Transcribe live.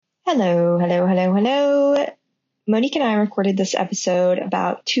Hello, hello, hello, hello. Monique and I recorded this episode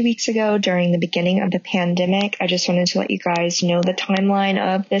about 2 weeks ago during the beginning of the pandemic. I just wanted to let you guys know the timeline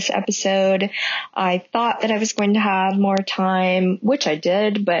of this episode. I thought that I was going to have more time, which I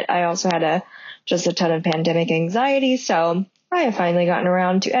did, but I also had just a ton of pandemic anxiety, so I have finally gotten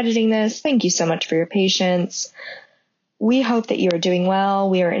around to editing this. Thank you so much for your patience. We hope that you are doing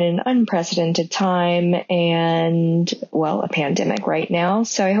well. We are in an unprecedented time and, well, a pandemic right now.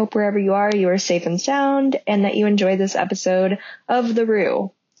 So I hope wherever you are safe and sound and that you enjoy this episode of The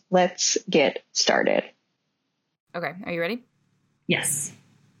Rue. Let's get started. Okay. Are you ready? Yes.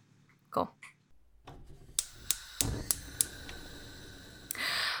 Cool.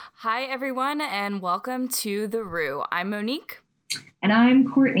 Hi, everyone, and welcome to The Rue. I'm Monique. And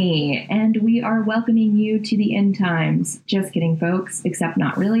I'm Courtney, and we are welcoming you to the end times. Just kidding, folks, except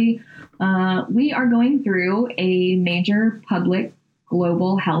not really. We are going through a major public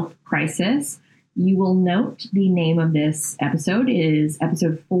global health crisis. You will note the name of this episode is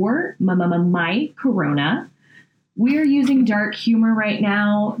episode 4, My Corona. We're using dark humor right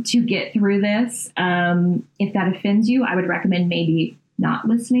now to get through this. If that offends you, I would recommend maybe not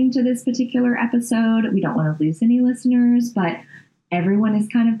listening to this particular episode. We don't want to lose any listeners, but everyone is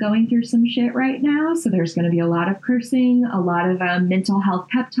kind of going through some shit right now. So there's going to be a lot of cursing, a lot of mental health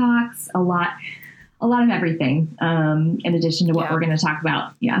pep talks, a lot of everything, in addition to what we're going to talk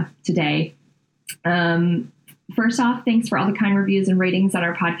about today. First off, thanks for all the kind reviews and ratings on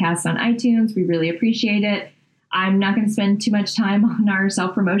our podcast on iTunes. We really appreciate it. I'm not going to spend too much time on our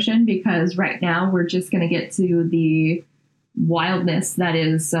self-promotion because right now we're just going to get to the wildness that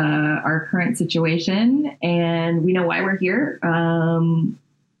is our current situation, and we know why we're here.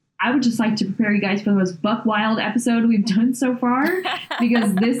 I would just like to prepare you guys for the most buck wild episode we've done so far,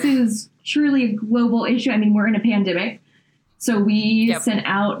 because this is truly a global issue. I mean, we're in a pandemic, so we sent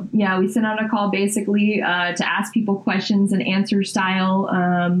out a call basically to ask people questions and answer style,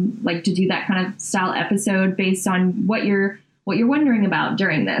 like to do that kind of style episode based on what you're wondering about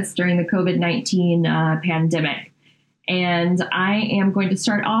during the COVID-19 pandemic. And I am going to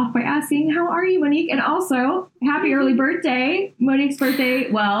start off by asking, how are you, Monique? And also, happy early birthday. Monique's birthday,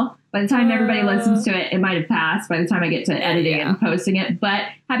 well, by the time everybody listens to it, it might have passed by the time I get to editing and posting it. But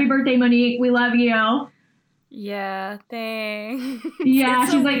happy birthday, Monique. We love you. Yeah, thanks. Yeah,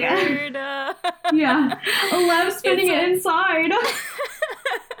 it's she's so like, weird. I love spinning it inside.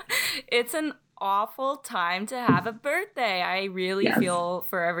 It's an awful time to have a birthday. I really feel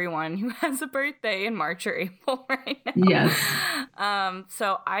for everyone who has a birthday in March or April right now. Yes.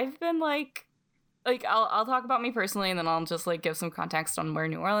 So I've been like I'll talk about me personally, and then I'll just give some context on where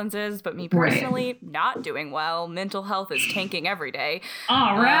New Orleans is. But me personally, not doing well. Mental health is tanking every day.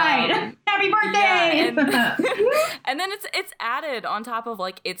 All right. Happy birthday! Yeah, and then it's added on top of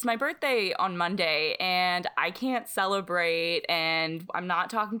it's my birthday on Monday, and I can't celebrate, and I'm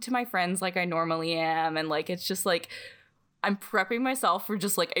not talking to my friends like I normally am, and it's just I'm prepping myself for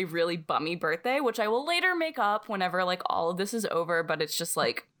just a really bummy birthday, which I will later make up whenever all of this is over. But it's just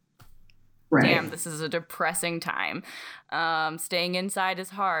damn, this is a depressing time. Staying inside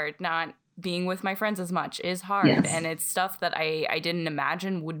is hard. Not being with my friends as much is hard. Yes. And it's stuff that I didn't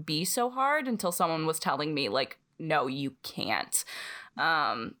imagine would be so hard until someone was telling me, no, you can't.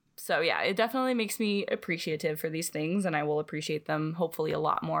 So, yeah, it definitely makes me appreciative for these things, and I will appreciate them hopefully a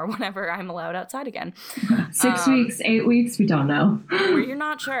lot more whenever I'm allowed outside again. 6 weeks, 8 weeks, we don't know. You're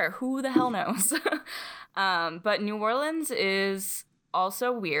not sure. Who the hell knows? But New Orleans is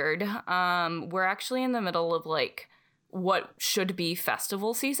also weird. We're actually in the middle of what should be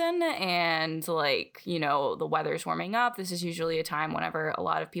festival season, and the weather's warming up. This is usually a time whenever a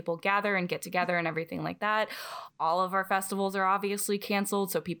lot of people gather and get together and everything like that. All of our festivals are obviously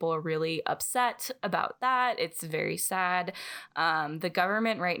canceled, so people are really upset about that. It's very sad. The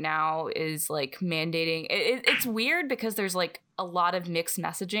government right now is mandating it's weird because there's a lot of mixed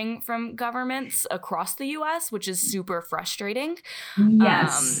messaging from governments across the US, which is super frustrating.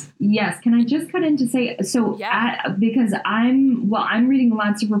 Yes. Can I just cut in to say, because I'm reading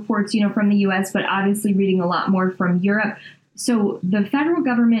lots of reports, from the US, but obviously reading a lot more from Europe. So the federal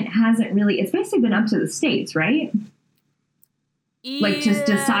government hasn't really, it's basically been up to the states, right? Just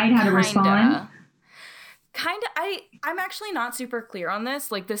decide how to respond. I'm actually not super clear on this.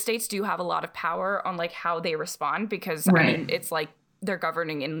 The states do have a lot of power on how they respond, because I mean, it's they're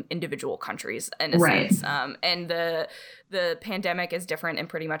governing in individual countries in a sense. And the pandemic is different in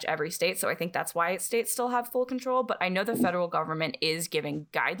pretty much every state. So I think that's why states still have full control. But I know the federal government is giving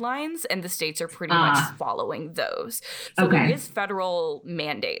guidelines and the states are pretty much following those. So there is federal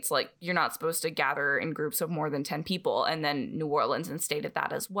mandates, like you're not supposed to gather in groups of more than 10 people. And then New Orleans instated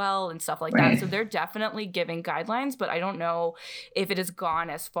that as well and stuff like that. So they're definitely giving guidelines, but I don't know if it has gone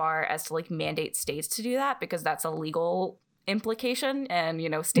as far as to like mandate states to do that, because that's a legal implication, and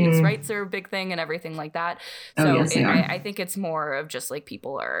states' rights are a big thing and everything like that. So I think it's more of just like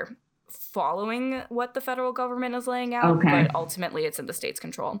people are following what the federal government is laying out, but ultimately it's in the state's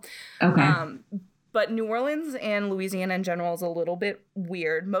control. But New Orleans and Louisiana in general is a little bit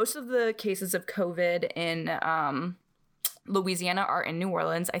weird. Most of the cases of COVID in Louisiana are in New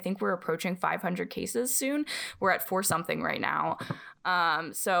Orleans. I think we're approaching 500 cases soon. We're at 4 something right now.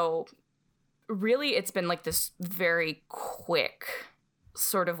 So really it's been like this very quick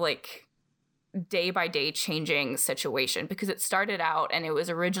sort of like day by day changing situation, because it started out and it was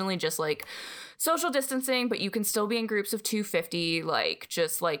originally just like social distancing, but you can still be in groups of 250, like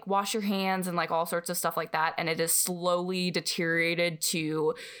just like wash your hands and like all sorts of stuff like that. And it has slowly deteriorated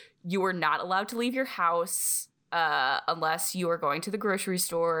to you are not allowed to leave your house unless you are going to the grocery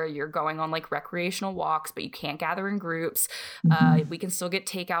store, you're going on like recreational walks, but you can't gather in groups. We can still get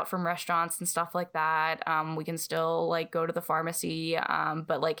takeout from restaurants and stuff like that. We can still like go to the pharmacy,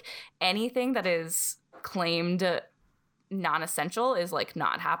 but like anything that is claimed non-essential is like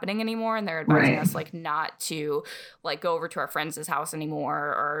not happening anymore, and they're advising us like not to like go over to our friends' house anymore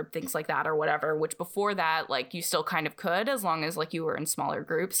or things like that or whatever, which before that like you still kind of could as long as like you were in smaller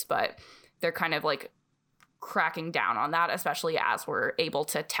groups, but they're kind of like cracking down on that, especially as we're able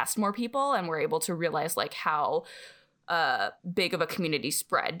to test more people and we're able to realize like how big of a community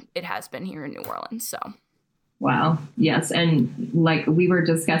spread it has been here in New Orleans. So wow. Yes. And like we were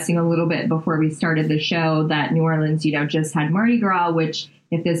discussing a little bit before we started the show that New Orleans, just had Mardi Gras, which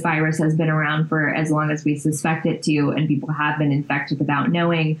if this virus has been around for as long as we suspect it to, and people have been infected without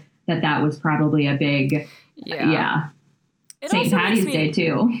knowing, that was probably a big, St. Patty's Day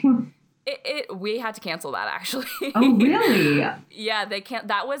too. We had to cancel that actually. Oh, really? Yeah, they can't.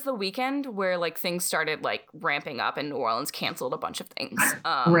 That was the weekend where like things started like ramping up, and New Orleans canceled a bunch of things.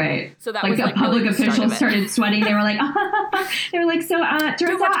 Right. So that like was the like public really officials started sweating. They were like, so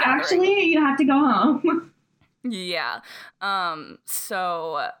turns out actually you have to go home. Yeah.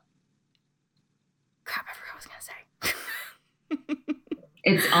 So crap, I forgot what I was gonna say.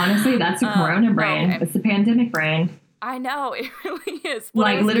 It's honestly that's the Corona brain. Okay. It's the pandemic brain. I know, it really is. What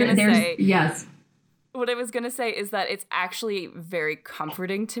I was going to say is that it's actually very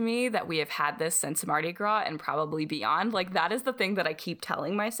comforting to me that we have had this since Mardi Gras and probably beyond. Like, that is the thing that I keep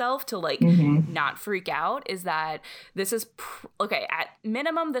telling myself to, like, not freak out, is that this is, at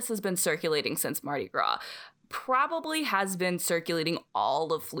minimum, this has been circulating since Mardi Gras. Probably has been circulating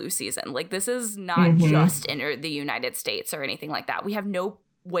all of flu season. Like, this is not just in the United States or anything like that. We have no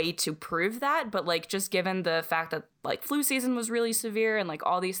way to prove that, but like just given the fact that like flu season was really severe and like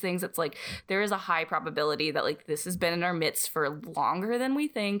all these things, it's like there is a high probability that like this has been in our midst for longer than we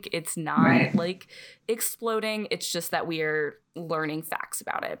think. It's not like exploding, it's just that we are learning facts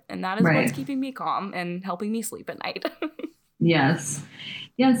about it, and that is what's keeping me calm and helping me sleep at night. Yes,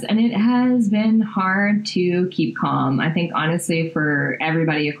 and it has been hard to keep calm, I think, honestly, for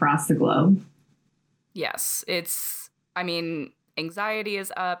everybody across the globe. Yes, anxiety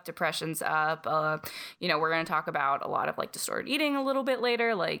is up, depression's up. We're going to talk about a lot of like disordered eating a little bit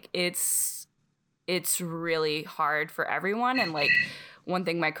later. Like it's really hard for everyone. And like one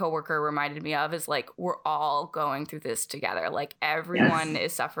thing my coworker reminded me of is like, we're all going through this together. Like everyone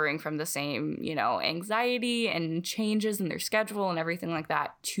is suffering from the same, anxiety and changes in their schedule and everything like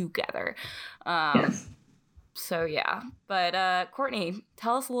that together. So yeah, but Courtney,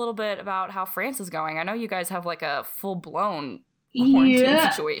 tell us a little bit about how France is going. I know you guys have like a full-blown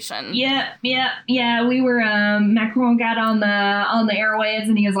quarantine situation. Yeah. We were Macron got on the airwaves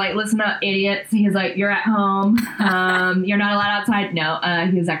and he was like, "Listen up, idiots." He was like, "You're at home. You're not allowed outside." No,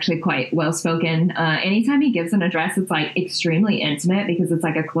 he was actually quite well spoken. Anytime he gives an address, it's like extremely intimate because it's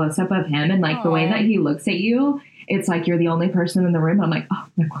like a close up of him and like the way that he looks at you. It's like you're the only person in the room. I'm like, oh,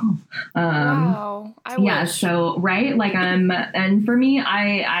 Macron. Wow. I wish. So, right. Like and for me,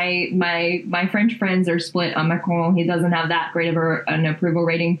 my French friends are split on Macron. He doesn't have that great of an approval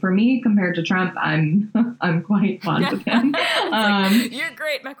rating for me compared to Trump. I'm quite fond of him. You're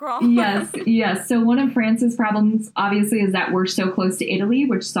great, Macron. Yes. So one of France's problems, obviously, is that we're so close to Italy,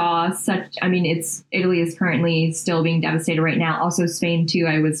 which saw Italy is currently still being devastated right now. Also Spain, too.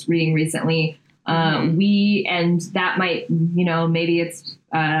 I was reading recently, And that might, maybe it's,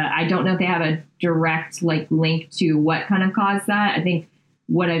 I don't know if they have a direct like link to what kind of caused that. I think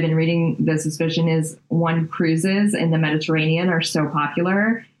what I've been reading, the suspicion is cruises in the Mediterranean are so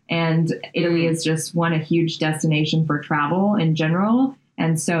popular, and Italy is just a huge destination for travel in general.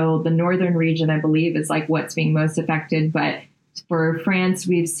 And so the northern region, I believe, is like what's being most affected. But for France,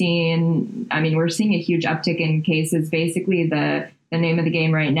 we're seeing a huge uptick in cases. Basically, the name of the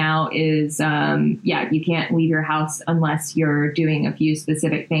game right now is, you can't leave your house unless you're doing a few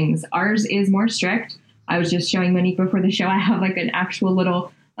specific things. Ours is more strict. I was just showing Monique before the show. I have like an actual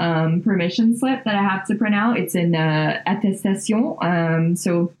little permission slip that I have to print out. It's in attestation.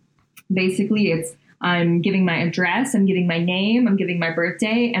 So basically I'm giving my address, I'm giving my name, I'm giving my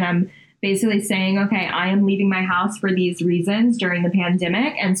birthday, and I'm basically saying, okay, I am leaving my house for these reasons during the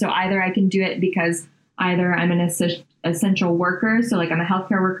pandemic. And so either I can do it because either I'm an essential worker, so like I'm a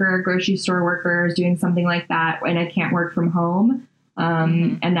healthcare worker, grocery store worker, doing something like that, and I can't work from home,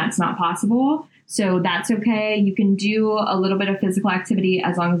 and that's not possible. So that's okay. You can do a little bit of physical activity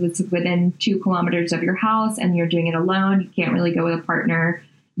as long as it's within 2 kilometers of your house and you're doing it alone. You can't really go with a partner.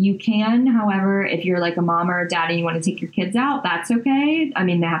 You can, however, if you're like a mom or a dad and you want to take your kids out, that's okay. I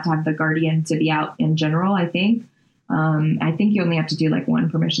mean, they have to have the guardian to be out in general, I think. I think you only have to do like 1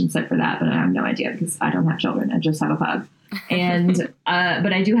 permission slip for that, but I have no idea because I don't have children. I just have a pug. And,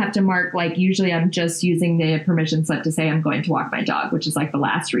 but I do have to mark, like, usually I'm just using the permission slip to say I'm going to walk my dog, which is like the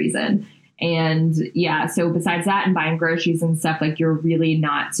last reason. And yeah, so besides that and buying groceries and stuff, like you're really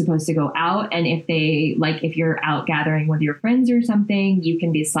not supposed to go out. And if you're out gathering with your friends or something, you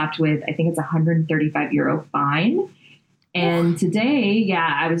can be slapped with, I think it's €135 fine. And today,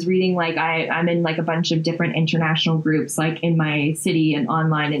 I was reading, like, I'm in like a bunch of different international groups, like in my city and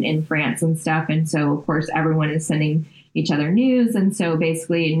online and in France and stuff. And so, of course, everyone is sending each other news. And so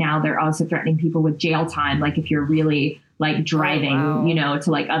basically now they're also threatening people with jail time. Like if you're really like driving,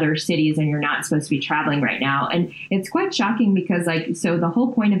 to like other cities and you're not supposed to be traveling right now. And it's quite shocking because so the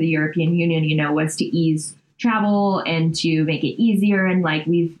whole point of the European Union, was to ease travel and to make it easier. And like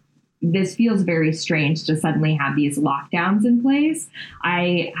this feels very strange to suddenly have these lockdowns in place.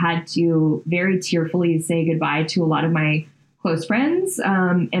 I had to very tearfully say goodbye to a lot of my close friends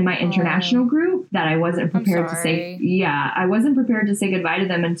in my international group that I wasn't prepared to say. Yeah, I wasn't prepared to say goodbye to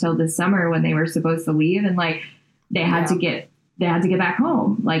them until this summer when they were supposed to leave. And like, they had to get back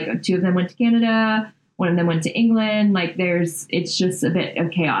home. Like 2 of them went to Canada. 1 of them went to England. Like it's just a bit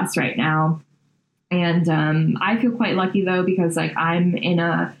of chaos right now. And I feel quite lucky though, because like I'm in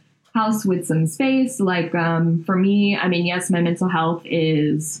a house with some space. Like for me, I mean, yes, my mental health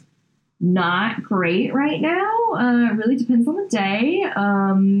is not great right now. It really depends on the day.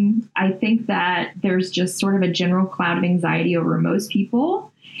 I think that there's just sort of a general cloud of anxiety over most people.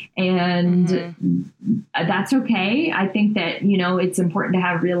 And that's okay. I think that, it's important to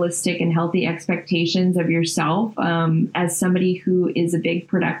have realistic and healthy expectations of yourself. As somebody who is a big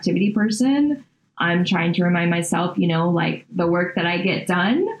productivity person, I'm trying to remind myself, like the work that I get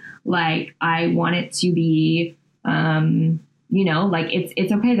done, like I want it to be, like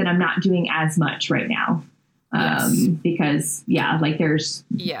it's okay that I'm not doing as much right now. Because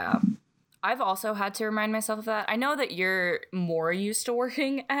I've also had to remind myself of that. I know that you're more used to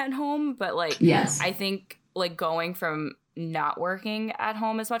working at home, but like, yes, I think like going from not working at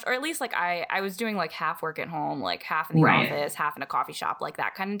home as much, or at least like I was doing like half work at home, like half in the office, half in a coffee shop, like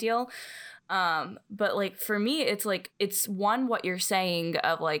that kind of deal. But like for me, it's like, it's what you're saying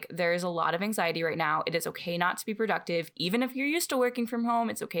of like, there's a lot of anxiety right now. It is okay not to be productive. Even if you're used to working from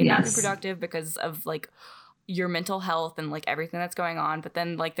home, it's okay not to be productive because of like your mental health and like everything that's going on. But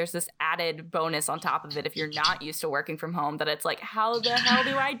then like there's this added bonus on top of it if you're not used to working from home, that it's like, how the hell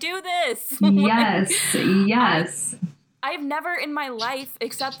do I do this? Yes. I've never in my life,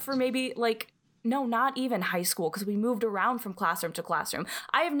 except for maybe like, no, not even high school, because we moved around from classroom to classroom.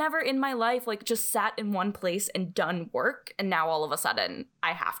 I have never in my life like just sat in one place and done work, and now all of a sudden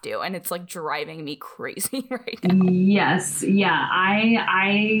I have to, and it's like driving me crazy right now. Yes, yeah,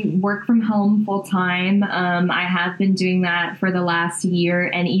 I work from home full time. I have been doing that for the last year,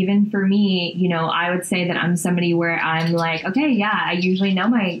 and even for me, I would say that I'm somebody where I'm like, okay, I usually know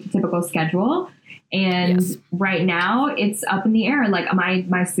my typical schedule. And right now it's up in the air. Like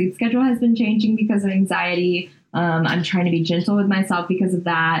my sleep schedule has been changing because of anxiety. I'm trying to be gentle with myself because of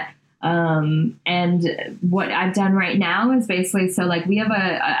that. And what I've done right now is basically, so like we have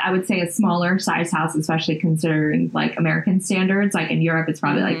I would say a smaller size house, especially considering like American standards. Like in Europe, it's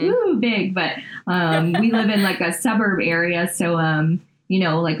probably like, ooh, big, but we live in like a suburb area. So,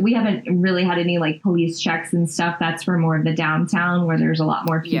 like we haven't really had any like police checks and stuff. That's for more of the downtown where there's a lot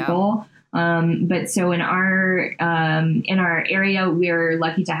more people. But so in our area, we're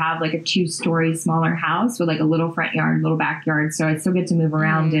lucky to have like a 2-story smaller house with like a little front yard, little backyard. So I still get to move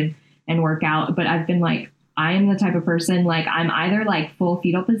around and work out. But I've been like, I am the type of person, like I'm either like full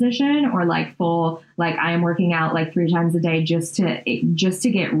fetal position or like full, like I am working out like 3 times a day just to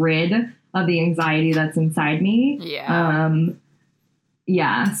get rid of the anxiety that's inside me.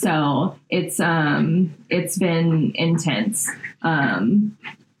 Yeah. So it's been intense. Yeah.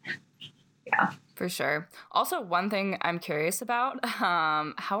 For sure. Also, one thing I'm curious about,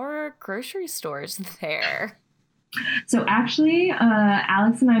 how are grocery stores there? So actually,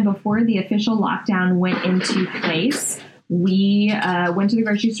 Alex and I, before the official lockdown went into place, we went to the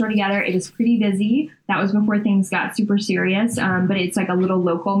grocery store together. It was pretty busy. That was before things got super serious. But it's like a little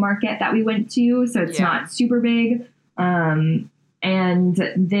local market that we went to. So it's not super big. And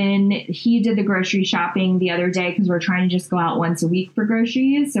then he did the grocery shopping the other day because we're trying to just go out once a week for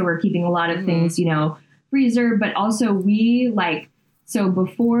groceries. So we're keeping a lot of things, freezer. But also so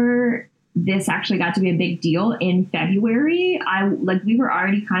before this actually got to be a big deal in February, we were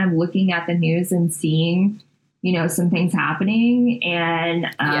already kind of looking at the news and seeing, some things happening.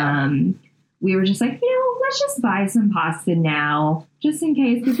 And we were just like, let's just buy some pasta now, just in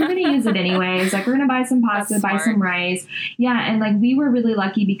case, because we're going to use it anyways. Like, we're going to buy some pasta, buy some rice. Yeah. And we were really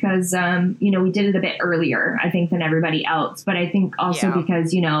lucky because, we did it a bit earlier, I think, than everybody else. But I think also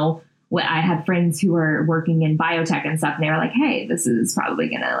because, I had friends who were working in biotech and stuff, and they were like, hey, this is probably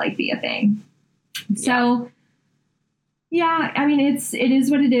going to be a thing. So, I mean, it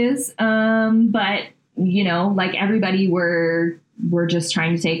is what it is. But, everybody, we're just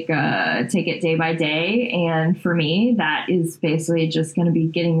trying to take it day by day. And for me, that is basically just going to be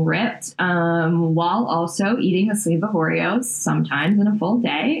getting ripped while also eating a sleeve of Oreos sometimes in a full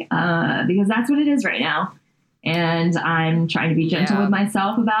day because that's what it is right now. And I'm trying to be gentle with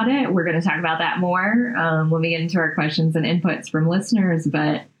myself about it. We're going to talk about that more when we get into our questions and inputs from listeners.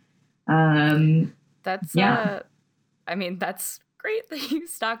 But that's that's great that you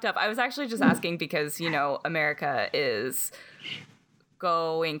stocked up. I was actually just asking because, America is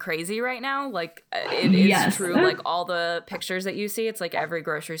going crazy right now. It is true. All the pictures that you see, it's like every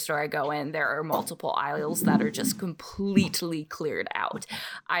grocery store I go in, there are multiple aisles that are just completely cleared out.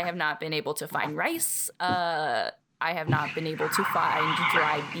 I have not been able to find rice. I have not been able to find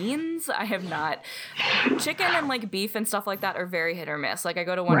dry beans. I have not. Chicken and beef and stuff like that are very hit or miss. I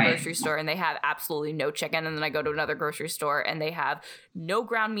go to one grocery store and they have absolutely no chicken. And then I go to another grocery store and they have no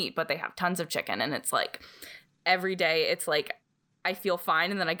ground meat, but they have tons of chicken. And it's every day it's I feel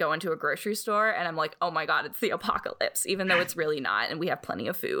fine, and then I go into a grocery store and I'm like, oh my God, it's the apocalypse, even though it's really not, and we have plenty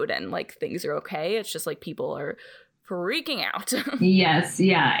of food and things are okay. It's just people are freaking out. Yes,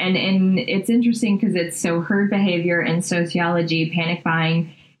 yeah. And it's interesting because it's so herd behavior and sociology, panic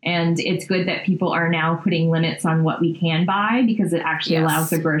buying, and it's good that people are now putting limits on what we can buy because it actually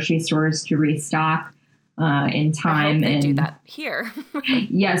allows the grocery stores to restock in time. I hope they do that here.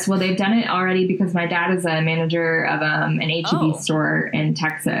 Yes, well, they've done it already because my dad is a manager of an H-E-B store in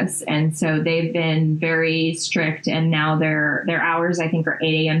Texas, and so they've been very strict. And now their hours, I think, are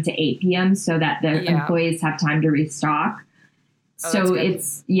 8 a.m. to 8 p.m. so that the employees have time to restock. So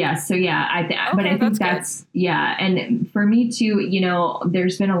it's but I think that's and for me too,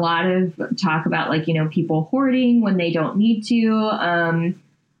 there's been a lot of talk about people hoarding when they don't need to.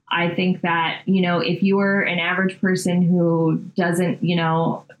 I think that, if you are an average person who doesn't,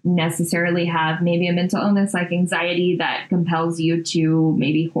 necessarily have maybe a mental illness like anxiety that compels you to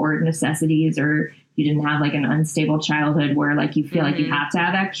maybe hoard necessities, or you didn't have an unstable childhood where you feel like you have to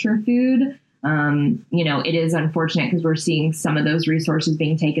have extra food, it is unfortunate because we're seeing some of those resources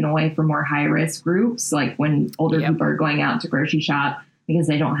being taken away from more high risk groups, like when older people are going out to grocery shop because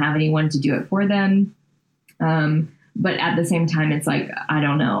they don't have anyone to do it for them. But at the same time, it's I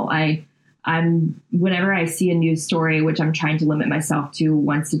don't know. I'm whenever I see a news story, which I'm trying to limit myself to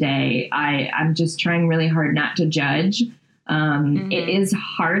once a day, I'm just trying really hard not to judge. It is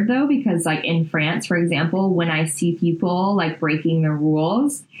hard, though, because in France, for example, when I see people breaking the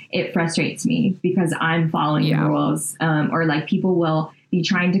rules, it frustrates me because I'm following the rules. Or people will be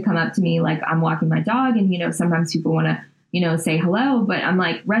trying to come up to me I'm walking my dog, and, sometimes people want to say hello, but I'm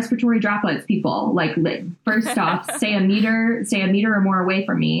respiratory droplets, people, first off, stay a meter or more away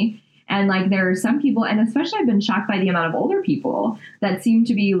from me. And there are some people, and especially I've been shocked by the amount of older people that seem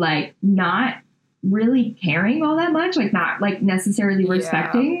to be not really caring all that much, not necessarily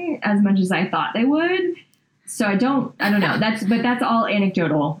respecting as much as I thought they would. So I don't know. That's all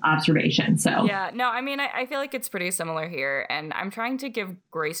anecdotal observation. So yeah, no, I mean, I feel like it's pretty similar here, and I'm trying to give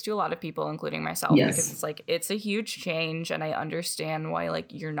grace to a lot of people, including myself, Yes. because it's like, it's a huge change, and I understand why, like,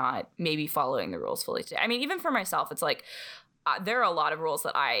 you're not maybe following the rules fully today. I mean, even for myself, it's like, there are a lot of rules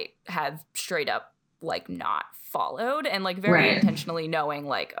that I have straight up, like, not followed, and like very Right. intentionally knowing,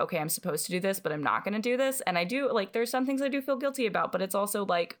 like, okay, I'm supposed to do this, but I'm not going to do this. And I do, like, there's some things I do feel guilty about, but it's also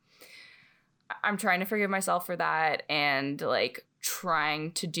like, I'm trying to forgive myself for that, and like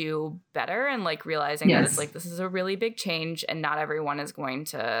trying to do better, and like realizing that it's like, this is a really big change, and not everyone is going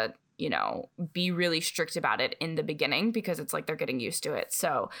to, you know, be really strict about it in the beginning, because it's like they're getting used to it.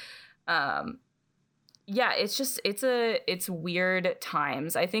 So yeah, it's just, it's weird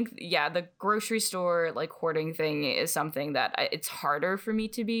times. I think, yeah, the grocery store, like, hoarding thing is something that it's harder for me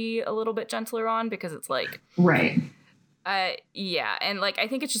to be a little bit gentler on, because it's like, right. yeah, and like, I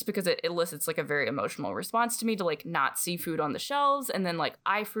think it's just because it elicits like a very emotional response to me to like not see food on the shelves, and then like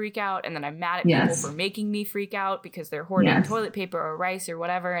I freak out, and then I'm mad at people for making me freak out because they're hoarding toilet paper or rice or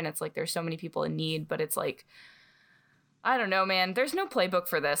whatever, and it's like, there's so many people in need, but it's like, I don't know, man, there's no playbook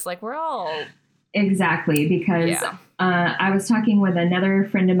for this. Like, we're all... Exactly, because I was talking with another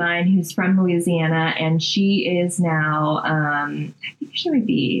friend of mine who's from Louisiana, and she is now, I think she might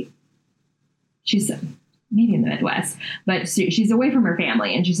be, she's maybe in the Midwest, but she's away from her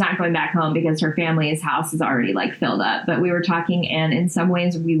family, and she's not going back home because her family's house is already like filled up. But we were talking, and in some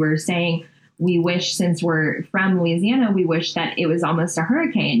ways we were saying, we wish, since we're from Louisiana, we wish that it was almost a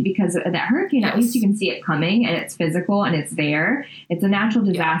hurricane, because that hurricane, at least you can see it coming, and it's physical, and it's there. It's a natural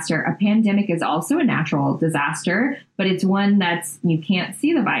disaster. A pandemic is also a natural disaster, but it's one that's, you can't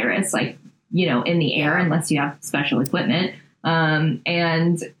see the virus, like, you know, in the air unless you have special equipment.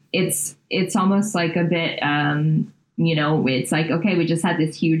 And it's almost like a bit, you know, it's like, okay, we just had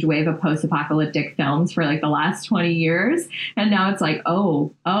this huge wave of post-apocalyptic films for like the last 20 years. And now it's like,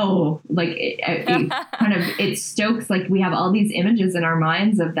 like it kind of, it stokes, like we have all these images in our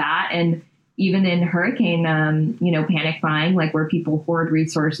minds of that. And even in hurricane, you know, panic buying, like where people hoard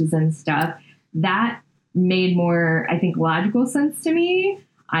resources and stuff, that made more, I think, logical sense to me.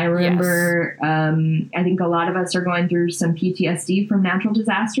 I remember, I think a lot of us are going through some PTSD from natural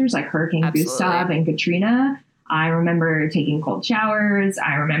disasters like Hurricane Gustav and Katrina. I remember taking cold showers.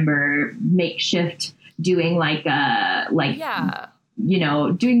 I remember makeshift doing you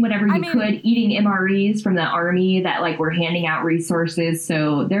know, doing whatever you could, eating MREs from the army that like were handing out resources.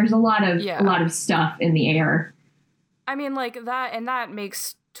 So there's a lot of stuff in the air. I mean, like that, and that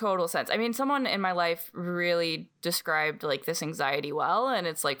makes total sense. I mean, someone in my life really described like this anxiety well, and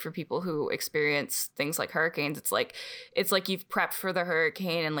it's like, for people who experience things like hurricanes, it's like you've prepped for the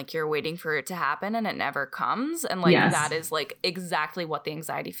hurricane, and like you're waiting for it to happen, and it never comes, and like that is like exactly what the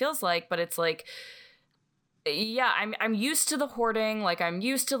anxiety feels like. But it's like, yeah, I'm used to the hoarding, like I'm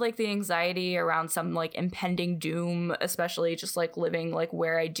used to like the anxiety around some like impending doom, especially just like living like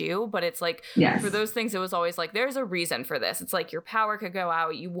where I do. But it's like, for those things, it was always like, there's a reason for this. It's like your power could go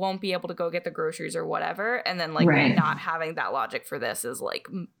out, you won't be able to go get the groceries or whatever, and then like not having that logic for this is like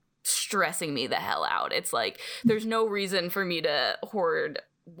stressing me the hell out. It's like, there's no reason for me to hoard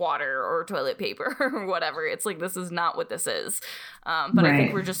water or toilet paper or whatever. It's like, this is not what this is. But I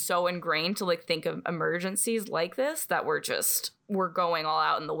think we're just so ingrained to like think of emergencies like this that we're going all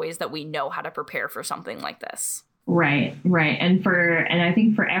out in the ways that we know how to prepare for something like this. Right. And I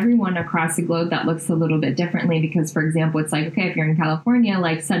think for everyone across the globe that looks a little bit differently, because for example, it's like, okay, if you're in California,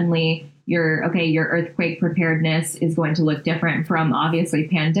 like suddenly your earthquake preparedness is going to look different from obviously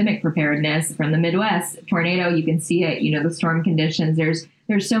pandemic preparedness. From the Midwest, tornado, you can see it, you know, the storm conditions. There's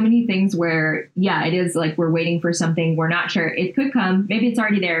so many things where, it is like we're waiting for something. We're not sure. It could come. Maybe it's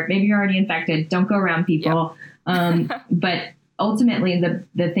already there. Maybe you're already infected. Don't go around people. But ultimately,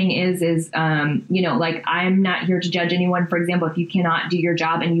 the thing is, you know, like, I'm not here to judge anyone. For example, if you cannot do your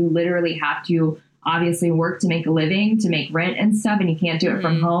job and you literally have to obviously work to make a living, to make rent and stuff, and you can't do it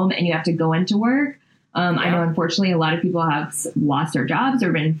from home and you have to go into work. I know, unfortunately, a lot of people have lost their jobs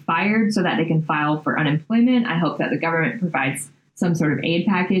or been fired so that they can file for unemployment. I hope that the government provides some sort of aid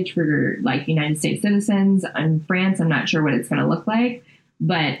package for like United States citizens. In France, I'm not sure what it's going to look like,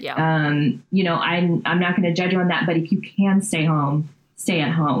 but, you know, I'm not going to judge you on that. But if you can stay home, stay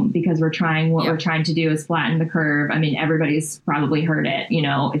at home, because we're trying to do is flatten the curve. I mean, everybody's probably heard it, you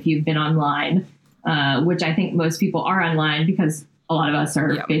know, if you've been online, which I think most people are online because a lot of us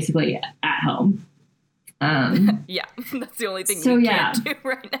are basically at home. That's the only thing we can't do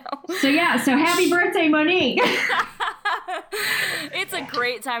right now. So happy birthday, Monique. It's a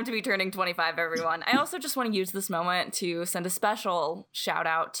great time to be turning 25, everyone. I also just want to use this moment to send a special shout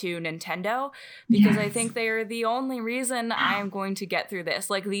out to Nintendo, because I think they are the only reason I am going to get through this.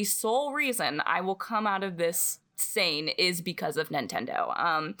 Like, the sole reason I will come out of this sane is because of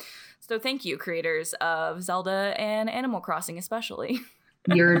Nintendo. So thank you, creators of Zelda and Animal Crossing especially.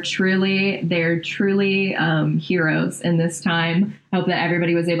 They're truly heroes in this time. Hope that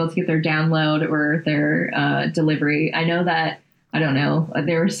everybody was able to get their download or their delivery. I know that, I don't know,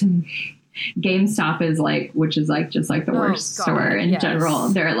 there were some GameStop is like, which is like just like the worst store in general.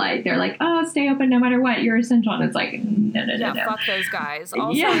 They're like, oh, stay open no matter what, you're essential. And it's like, no. Fuck those guys.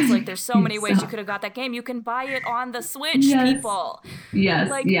 Also, it's like there's so many ways you could have got that game. You can buy it on the Switch, people.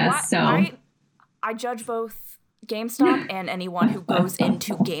 Yes, like, yes. I judge both GameStop and anyone who goes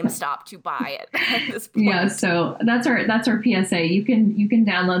into GameStop to buy it at this point. Yeah, so that's our PSA. You can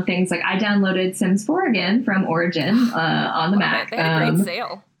download things. Like, I downloaded Sims 4 again from Origin on the Mac. They had a great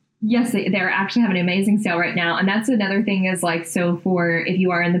sale. Yes, they're actually having an amazing sale right now. And that's another thing is like, so for if you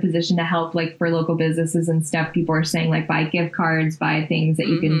are in the position to help, like for local businesses and stuff, people are saying like buy gift cards, buy things that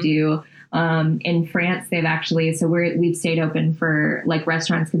you can do. In France, they've actually, so we've stayed open for, like,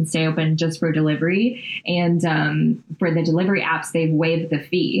 restaurants can stay open just for delivery. And for the delivery apps, they've waived the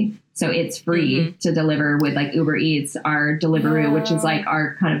fee. So it's free to deliver with like Uber Eats, our Deliveroo, which is like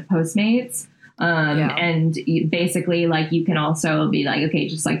our kind of Postmates. And basically, like, you can also be like, okay,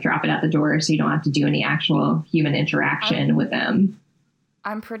 just like drop it at the door so you don't have to do any actual human interaction with them.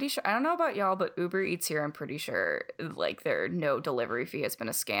 I'm pretty sure, I don't know about y'all, but Uber Eats here, I'm pretty sure like their no delivery fee has been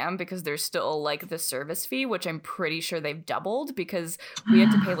a scam, because there's still like the service fee, which I'm pretty sure they've doubled, because we had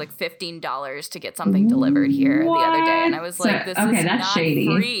to pay like $15 to get something delivered here the other day. And I was like, this is not shady.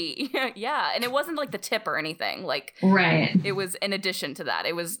 Free. Yeah. And it wasn't like the tip or anything. Like, it was in addition to that.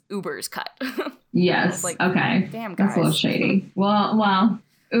 It was Uber's cut. Yes. Like, okay. Damn, guys. That's a little shady. Well,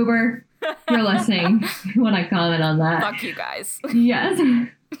 Uber, you're listening. You want to comment on that? Fuck you guys. Yes.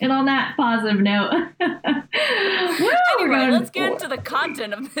 And on that positive note, anyway, let's get into the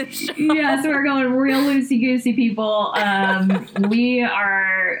content of this show. Yes, we're going real loosey-goosey, people. We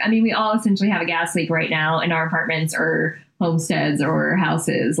all essentially have a gas leak right now in our apartments or homesteads or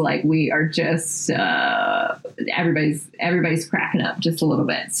houses. Like, we are just, everybody's cracking up just a little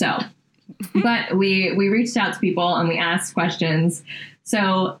bit. So, but we reached out to people and we asked questions.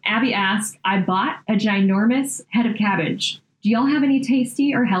 So Abby asked, I bought a ginormous head of cabbage. Do y'all have any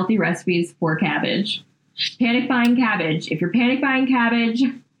tasty or healthy recipes for cabbage? Panic buying cabbage. If you're panic buying cabbage,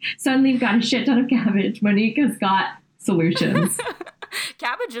 suddenly you've got a shit ton of cabbage. Monique has got solutions.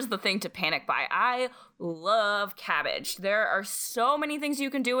 Cabbage is the thing to panic buy. I love cabbage. There are so many things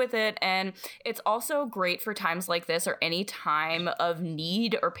you can do with it, and it's also great for times like this or any time of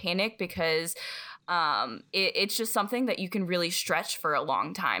need or panic, because it's just something that you can really stretch for a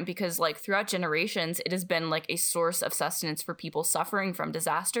long time, because like throughout generations, it has been like a source of sustenance for people suffering from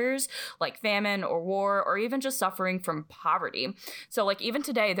disasters like famine or war, or even just suffering from poverty. So like even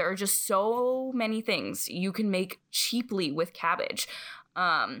today, there are just so many things you can make cheaply with cabbage.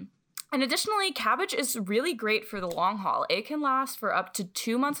 And additionally, cabbage is really great for the long haul. It can last for up to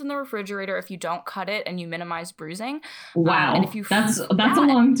 2 months in the refrigerator if you don't cut it and you minimize bruising. Wow, and if you that's a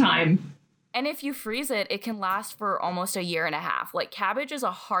long time. And if you freeze it, it can last for almost a year and a half. Like, cabbage is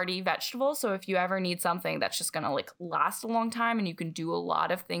a hardy vegetable, so if you ever need something that's just gonna like last a long time and you can do a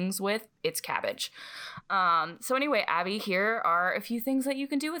lot of things with, it's cabbage. So anyway, Abby, here are a few things that you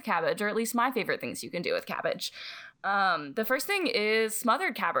can do with cabbage, or at least my favorite things you can do with cabbage. The first thing is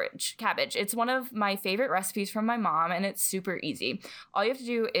smothered cabbage. It's one of my favorite recipes from my mom, and it's super easy. All you have to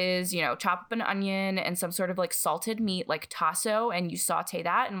do is, chop up an onion and some sort of like salted meat like tasso, and you saute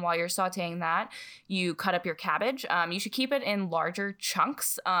that. And while you're sauteing that, you cut up your cabbage. You should keep it in larger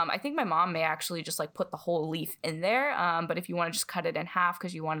chunks. I think my mom may actually just like put the whole leaf in there. But if you want to just cut it in half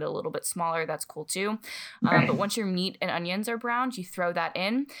because you want it a little bit smaller, that's cool too. But once your meat and onions are browned, you throw that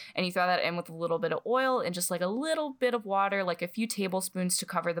in, and you throw that in with a little bit of oil and just like a little bit of water, like a few tablespoons to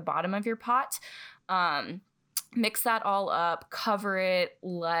cover the bottom of your pot. Mix that all up, cover it,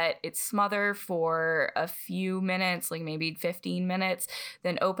 let it smother for a few minutes, like maybe 15 minutes,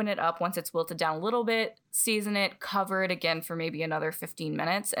 then open it up once it's wilted down a little bit, season it, cover it again for maybe another 15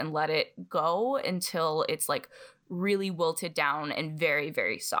 minutes, and let it go until it's like really wilted down and very,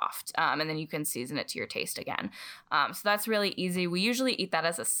 very soft. And then you can season it to your taste again. So that's really easy. We usually eat that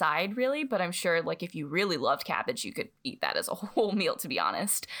as a side, really, but I'm sure like if you really loved cabbage, you could eat that as a whole meal, to be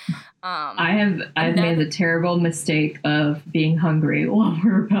honest. I've made the terrible mistake of being hungry while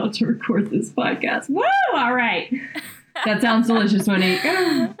we're about to record this podcast. Woo! All right. That sounds delicious, Monique.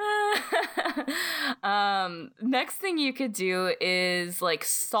 Next thing you could do is like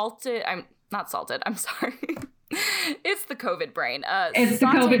salted. I'm not salted. I'm sorry. It's the COVID brain. It's the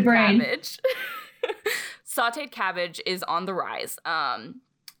COVID brain. Cabbage. Sauteed cabbage is on the rise.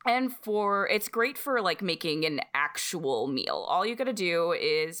 And it's great for like making an actual meal. All you gotta do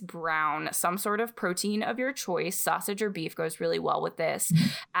is brown some sort of protein of your choice. Sausage or beef goes really well with this.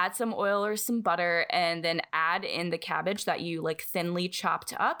 Add some oil or some butter, and then add in the cabbage that you like thinly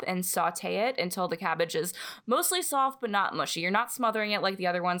chopped up and saute it until the cabbage is mostly soft but not mushy. You're not smothering it like the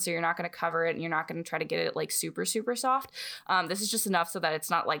other one, so you're not gonna cover it and you're not gonna try to get it like super, super soft. This is just enough so that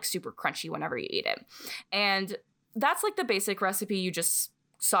it's not like super crunchy whenever you eat it. And that's like the basic recipe. You just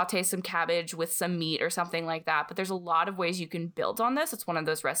saute some cabbage with some meat or something like that. But there's a lot of ways you can build on this. It's one of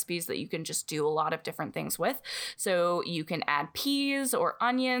those recipes that you can just do a lot of different things with. So you can add peas or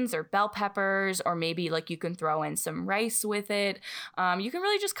onions or bell peppers, or maybe like you can throw in some rice with it. You can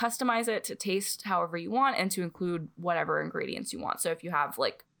really just customize it to taste however you want and to include whatever ingredients you want. So if you have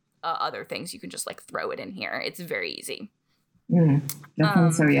like other things, you can just like throw it in here. It's very easy. That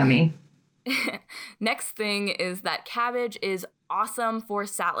sounds so yummy. Next thing is that cabbage is awesome for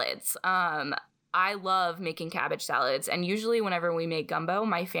salads. I love making cabbage salads, and usually whenever we make gumbo,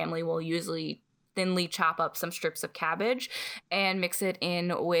 my family will usually thinly chop up some strips of cabbage and mix it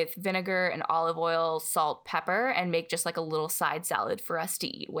in with vinegar and olive oil, salt, pepper, and make just like a little side salad for us to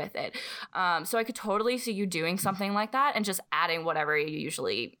eat with it. So I could totally see you doing something like that and just adding whatever you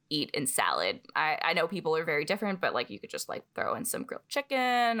usually eat in salad. I know people are very different, but like you could just like throw in some grilled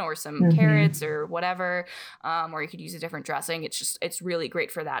chicken or some carrots or whatever, or you could use a different dressing. It's really great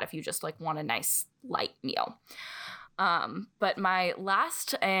for that if you just like want a nice light meal. But my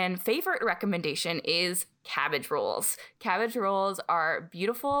last and favorite recommendation is cabbage rolls. Cabbage rolls are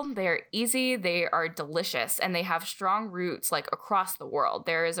beautiful, they're easy, they are delicious, and they have strong roots like across the world.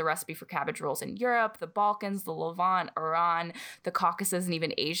 There is a recipe for cabbage rolls in Europe, the Balkans, the Levant, Iran, the Caucasus, and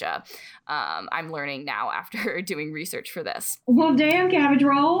even Asia. I'm learning now after doing research for this. Well, damn, cabbage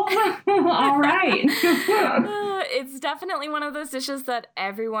roll. All right. It's definitely one of those dishes that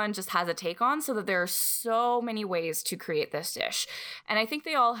everyone just has a take on, so that there are so many ways to create this dish. And I think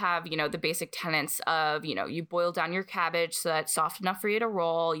they all have, the basic tenets of, you boil down your cabbage so that it's soft enough for you to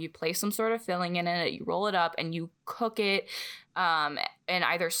roll. You place some sort of filling in it, you roll it up, and you cook it, and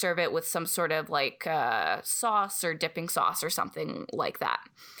either serve it with some sort of like sauce or dipping sauce or something like that.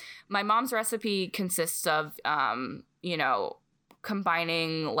 My mom's recipe consists of,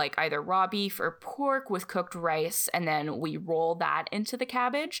 combining like either raw beef or pork with cooked rice, and then we roll that into the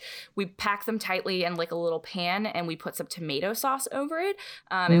cabbage. We pack them tightly in like a little pan, and we put some tomato sauce over it,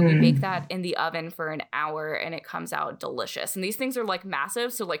 and we bake that in the oven for an hour, and it comes out delicious. And these things are like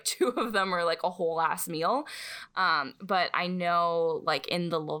massive, so like 2 of them are like a whole ass meal. But I know like in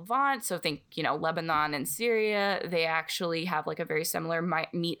the Levant, so think Lebanon and Syria, they actually have like a very similar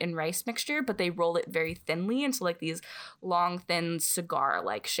meat and rice mixture, but they roll it very thinly into like these long thin cigar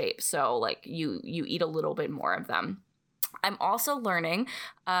like shape, so like you eat a little bit more of them. I'm also learning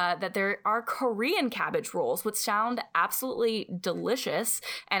that there are Korean cabbage rolls, which sound absolutely delicious.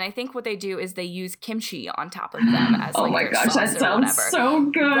 And I think what they do is they use kimchi on top of them as like their sauce that sounds whatever. So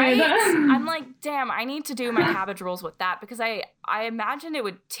good. Right? I'm like, damn, I need to do my cabbage rolls with that, because I imagine it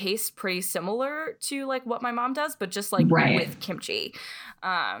would taste pretty similar to like what my mom does, but just like with kimchi.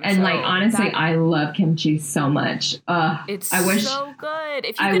 And so like honestly, I love kimchi so much. It's so good.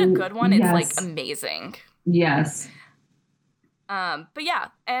 If you get a good one, it's like amazing. Yes. But yeah,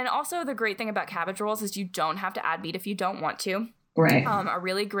 and also the great thing about cabbage rolls is you don't have to add meat if you don't want to. Right. A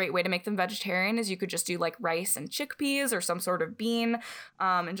really great way to make them vegetarian is you could just do like rice and chickpeas or some sort of bean,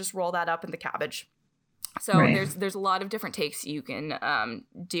 and just roll that up in the cabbage. So there's a lot of different takes you can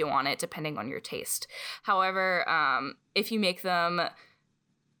do on it depending on your taste. However, if you make them,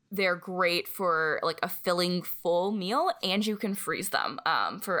 they're great for like a filling full meal, and you can freeze them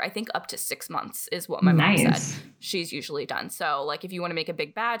for I think up to 6 months is what my mom said she's usually done. So like if you want to make a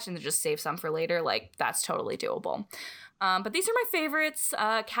big batch and then just save some for later, like that's totally doable. But these are my favorites.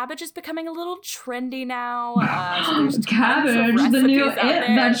 Cabbage is becoming a little trendy now. So there's cabbage, the new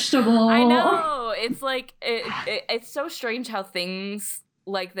vegetable. I know. It's like it's so strange how things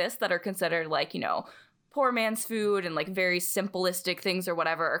like this that are considered like poor man's food and like very simplistic things or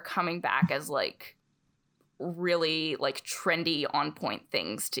whatever are coming back as like really like trendy on point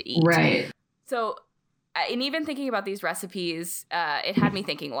things to eat. Right. So and even thinking about these recipes, it had me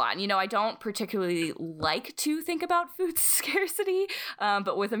thinking a lot. And, I don't particularly like to think about food scarcity,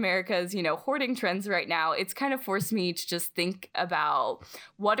 but with America's, hoarding trends right now, it's kind of forced me to just think about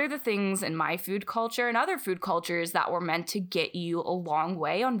what are the things in my food culture and other food cultures that were meant to get you a long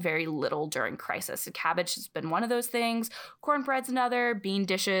way on very little during crisis. And cabbage has been one of those things. Cornbread's another. Bean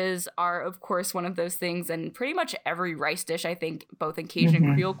dishes are, of course, one of those things. And pretty much every rice dish, I think, both in Cajun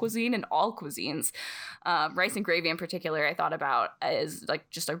and Creole cuisine and all cuisines. Rice and gravy in particular, I thought about as like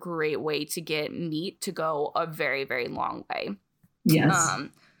just a great way to get meat to go a very, very long way. Yes.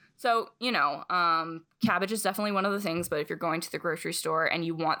 So, cabbage is definitely one of the things, but if you're going to the grocery store and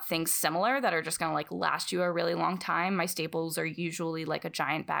you want things similar that are just going to like last you a really long time, my staples are usually like a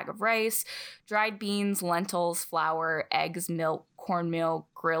giant bag of rice, dried beans, lentils, flour, eggs, milk, cornmeal,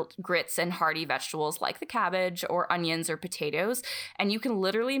 grits, and hearty vegetables like the cabbage or onions or potatoes. And you can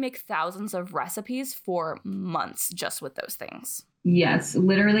literally make thousands of recipes for months just with those things. Yes,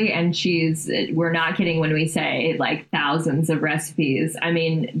 literally. And we're not kidding when we say like thousands of recipes. I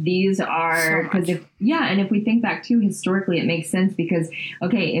mean, these are because and if we think back too, historically, it makes sense because,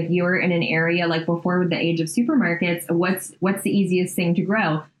 okay, if you're in an area like before the age of supermarkets, what's the easiest thing to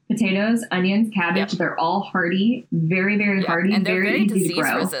grow? Potatoes, onions, cabbage, they're all hardy, very, very hardy, and they're very easy to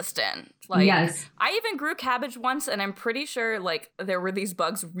grow. disease resistant. Like, yes. I even grew cabbage once, and I'm pretty sure like there were these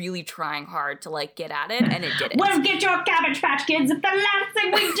bugs really trying hard to like get at it, and it didn't. We'll get your Cabbage Patch Kids. It's the last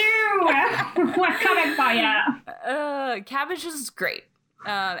thing we do. We're coming for you. Cabbage is great.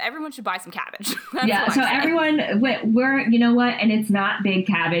 Everyone should buy some cabbage. So everyone, we're, you know what? And it's not big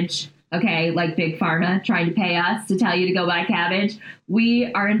cabbage. Okay, like Big Pharma trying to pay us to tell you to go buy cabbage. We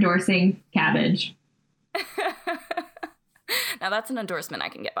are endorsing cabbage. Now that's an endorsement I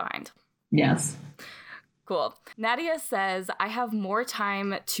can get behind. Yes. Cool. Nadia says, I have more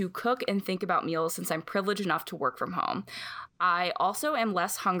time to cook and think about meals since I'm privileged enough to work from home. I also am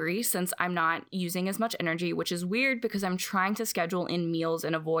less hungry since I'm not using as much energy, which is weird because I'm trying to schedule in meals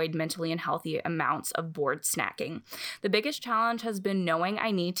and avoid mentally unhealthy amounts of bored snacking. The biggest challenge has been knowing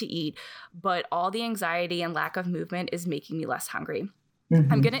I need to eat, but all the anxiety and lack of movement is making me less hungry.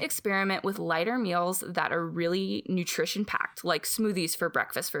 I'm going to experiment with lighter meals that are really nutrition packed, like smoothies for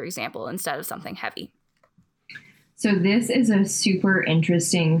breakfast, for example, instead of something heavy. So this is a super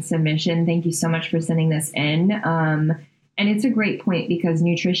interesting submission. Thank you so much for sending this in. And it's a great point because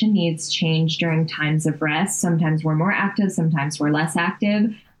nutrition needs change during times of rest. Sometimes we're more active, sometimes we're less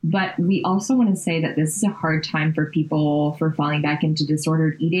active. But we also want to say that this is a hard time for people for falling back into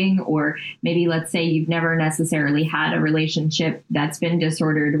disordered eating, or maybe let's say you've never necessarily had a relationship that's been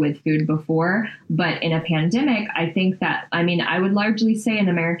disordered with food before. But in a pandemic, I think that, I would largely say in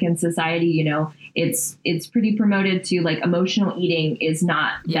American society, it's pretty promoted to like emotional eating is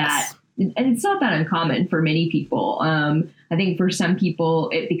not that. And it's not that uncommon for many people. I think for some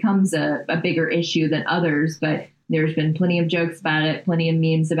people, it becomes a bigger issue than others, but there's been plenty of jokes about it, plenty of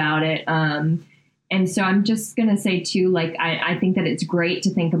memes about it. And so I'm just going to say, too, like, I think that it's great to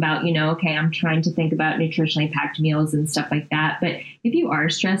think about, okay, I'm trying to think about nutritionally packed meals and stuff like that. But if you are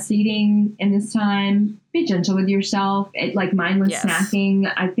stress eating in this time, be gentle with yourself. Like mindless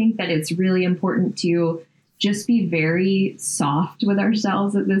snacking, I think that it's really important to just be very soft with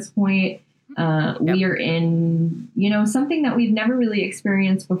ourselves at this point. We are in, something that we've never really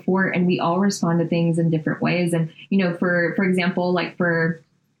experienced before, and we all respond to things in different ways. And, for example, like for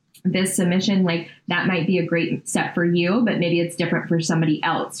this submission, like that might be a great step for you, but maybe it's different for somebody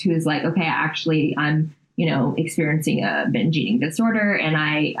else who's like, okay, actually, I'm, experiencing a binge eating disorder, and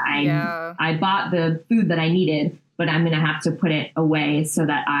I bought the food that I needed, but I'm going to have to put it away so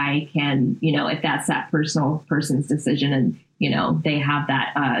that I can, if that's that person's decision, and, they have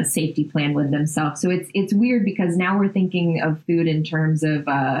that safety plan with themselves. So it's weird because now we're thinking of food in terms of,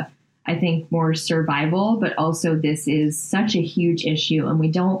 I think, more survival, but also this is such a huge issue, and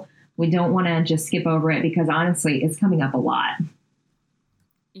we don't want to just skip over it because honestly, it's coming up a lot.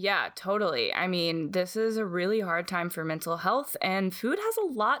 Yeah, totally. I mean, this is a really hard time for mental health, and food has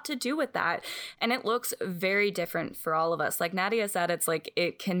a lot to do with that. And it looks very different for all of us. Like Nadia said, it's like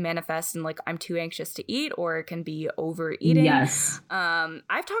it can manifest in like I'm too anxious to eat, or it can be overeating. Yes.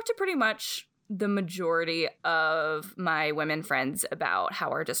 I've talked to pretty much the majority of my women friends about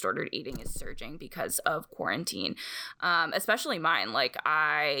how our disordered eating is surging because of quarantine, especially mine. Like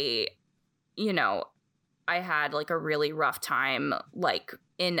I had like a really rough time, like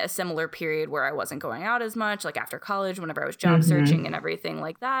in a similar period where I wasn't going out as much, like after college, whenever I was job searching and everything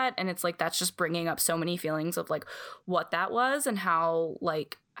like that. And it's like, that's just bringing up so many feelings of like what that was and how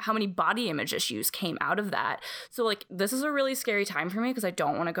how many body image issues came out of that. So like this is a really scary time for me because I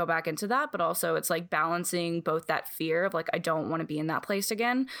don't want to go back into that, but also it's like balancing both that fear of like I don't want to be in that place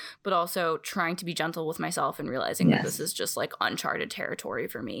again, but also trying to be gentle with myself and realizing that this is just like uncharted territory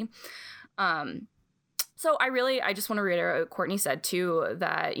for me. So I just want to reiterate what Courtney said too,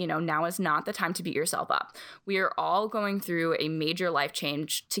 that, you know, now is not the time to beat yourself up. We are all going through a major life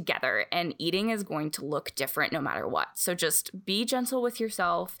change together, and eating is going to look different no matter what. So just be gentle with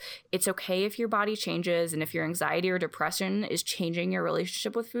yourself. It's okay if your body changes, and if your anxiety or depression is changing your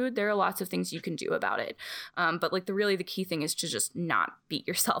relationship with food, there are lots of things you can do about it. But like the key thing is to just not beat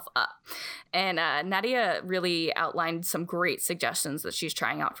yourself up. And Nadia really outlined some great suggestions that she's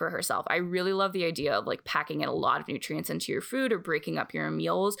trying out for herself. I really love the idea of like packing in a lot of nutrients into your food or breaking up your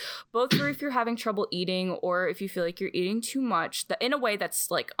meals, both for if you're having trouble eating or if you feel like you're eating too much in a way that's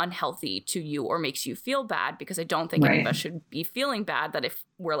like unhealthy to you or makes you feel bad, because I don't think any of us should be feeling bad that if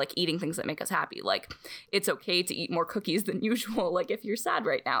we're like eating things that make us happy. Like it's okay to eat more cookies than usual. Like if you're sad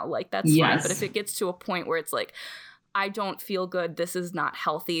right now, like that's fine. But if it gets to a point where it's like, I don't feel good, this is not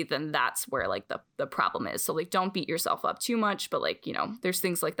healthy, then that's where like the problem is. So like don't beat yourself up too much, but like, you know, there's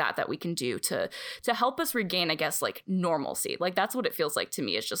things like that we can do to help us regain, I guess, like normalcy. Like that's what it feels like to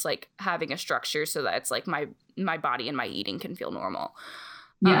me. It's just like having a structure so that it's like my body and my eating can feel normal.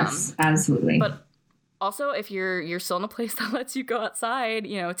 Yes, absolutely. But also, if you're still in a place that lets you go outside,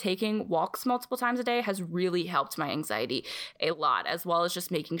 you know, taking walks multiple times a day has really helped my anxiety a lot, as well as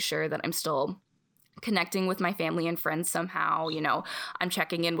just making sure that I'm still connecting with my family and friends somehow. You know, I'm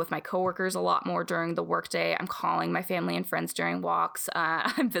checking in with my coworkers a lot more during the workday. I'm calling my family and friends during walks.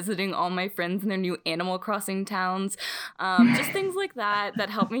 I'm visiting all my friends in their new Animal Crossing towns. Just things like that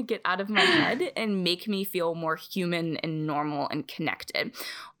help me get out of my head and make me feel more human and normal and connected.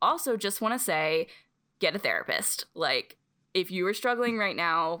 Also, just want to say, get a therapist. Like, if you are struggling right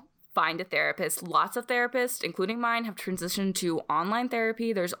now, find a therapist. Lots of therapists, including mine, have transitioned to online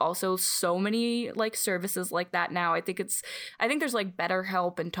therapy. There's also so many like services like that now. I think there's like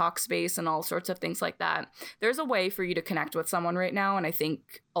BetterHelp and Talkspace and all sorts of things like that. There's a way for you to connect with someone right now, and I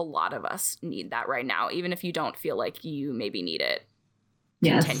think a lot of us need that right now, even if you don't feel like you maybe need it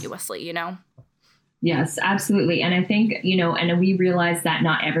continuously, you know? Yes, absolutely. And I think, you know, and we realize that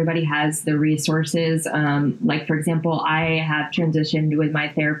not everybody has the resources. Like, for example, I have transitioned with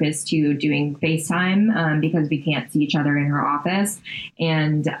my therapist to doing FaceTime because we can't see each other in her office.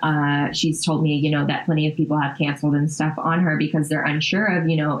 And she's told me, you know, that plenty of people have canceled and stuff on her because they're unsure of,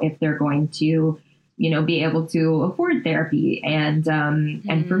 you know, if they're going to, you know, be able to afford therapy. And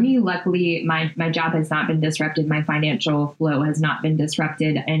and for me, luckily, my job has not been disrupted. My financial flow has not been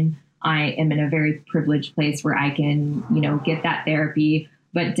disrupted. And I am in a very privileged place where I can, you know, get that therapy.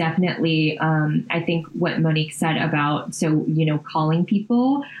 But definitely, I think what Monique said about, so, you know, calling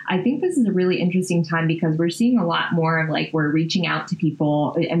people, I think this is a really interesting time because we're seeing a lot more of like, we're reaching out to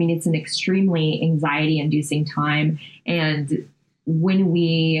people. I mean, it's an extremely anxiety inducing time. And when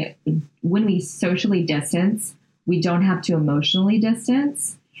we socially distance, we don't have to emotionally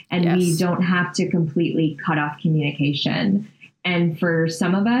distance, and we don't have to completely cut off communication. And for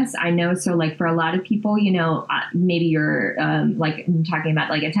some of us, I know, so like for a lot of people, you know, maybe you're like I'm talking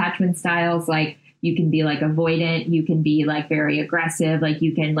about like attachment styles, like you can be like avoidant, you can be like very aggressive, like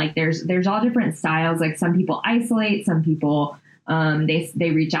you can like there's all different styles. Like some people isolate, some people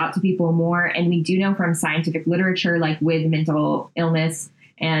they reach out to people more. And we do know from scientific literature, like with mental illness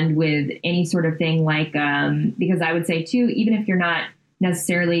and with any sort of thing, like because I would say too, even if you're not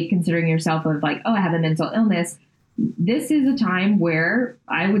necessarily considering yourself of like, oh, I have a mental illness, this is a time where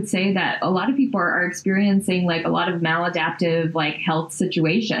I would say that a lot of people are experiencing like a lot of maladaptive like health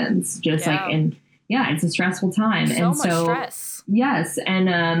situations, just like, and it's a stressful time. So and much so stress. Yes. And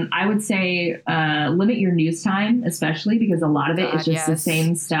I would say limit your news time, especially because a lot of it is just the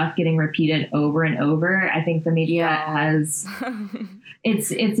same stuff getting repeated over and over. I think the media has...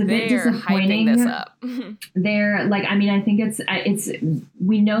 It's a bit disappointing. Hyping this up. They're like, I mean, I think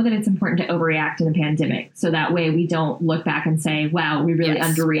we know that it's important to overreact in a pandemic. So that way we don't look back and say, wow, we really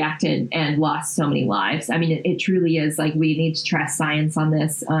underreacted and lost so many lives. I mean, it truly is like, we need to trust science on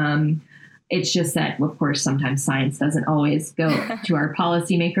this. It's just that, of course, sometimes science doesn't always go to our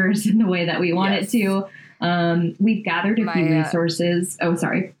policymakers in the way that we want it to. We've gathered a few resources. Oh,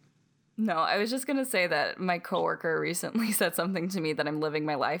 sorry. No, I was just going to say that my coworker recently said something to me that I'm living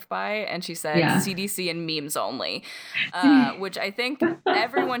my life by. And she said CDC and memes only, which I think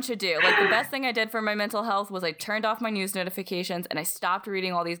everyone should do. Like the best thing I did for my mental health was I turned off my news notifications and I stopped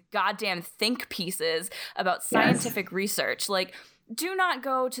reading all these goddamn think pieces about scientific research. Like do not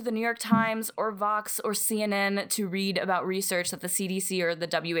go to the New York Times or Vox or CNN to read about research that the CDC or the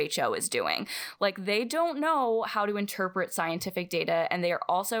WHO is doing. Like, they don't know how to interpret scientific data, and they are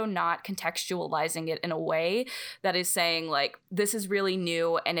also not contextualizing it in a way that is saying, like, this is really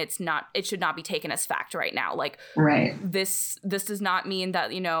new and it should not be taken as fact right now. Like, right. This does not mean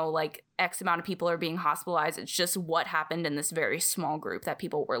that, you know, like, X amount of people are being hospitalized. It's just what happened in this very small group that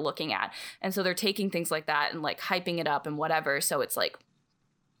people were looking at. And so they're taking things like that and like hyping it up and whatever. So it's like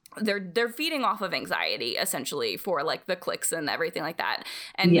they're feeding off of anxiety essentially for like the clicks and everything like that.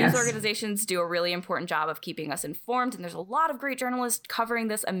 And yes. news organizations do a really important job of keeping us informed. And there's a lot of great journalists covering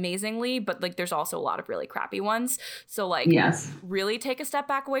this amazingly, but like there's also a lot of really crappy ones. So like yes. really take a step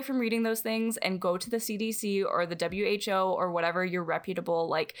back away from reading those things and go to the CDC or the WHO or whatever your reputable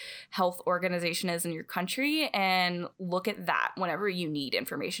like health organization is in your country and look at that whenever you need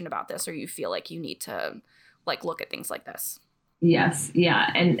information about this or you feel like you need to like look at things like this. Yes.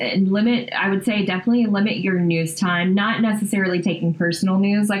 Yeah. And limit, I would say definitely limit your news time, not necessarily taking personal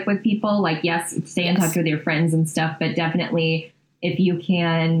news like with people, like, yes, stay in touch with your friends and stuff, but definitely if you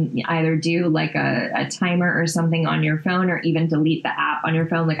can either do like a timer or something on your phone or even delete the app on your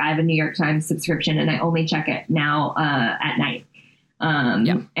phone. Like I have a New York Times subscription and I only check it now at night.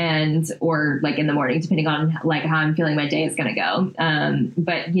 And or like in the morning, depending on like how I'm feeling my day is going to go.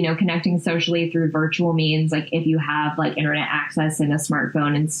 But, you know, connecting socially through virtual means, like if you have like internet access and a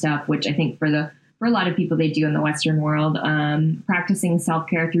smartphone and stuff, which I think for a lot of people they do in the Western world, practicing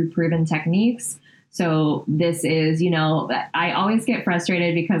self-care through proven techniques. So this is, you know, I always get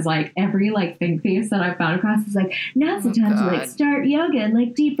frustrated because like every like think piece that I've found across is like, now's the time to like start yoga and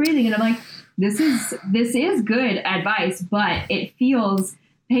like deep breathing. And I'm like, this is good advice, but it feels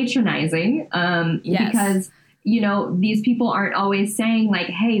patronizing because, you know, these people aren't always saying like,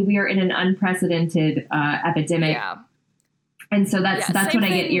 hey, we are in an unprecedented epidemic. Yeah. And so that's what I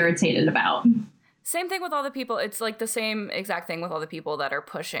get irritated about. Same thing with all the people. It's like the same exact thing with all the people that are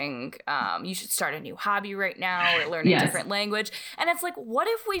pushing, you should start a new hobby right now or learn a different language. And it's like, what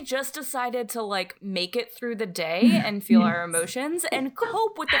if we just decided to like make it through the day and feel our emotions and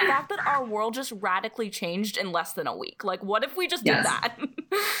cope with the fact that our world just radically changed in less than a week? Like, what if we just did that?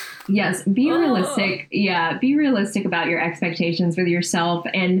 Yes. Be realistic. Yeah. Be realistic about your expectations with yourself.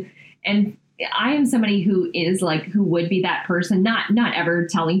 And I am somebody who would be that person, not ever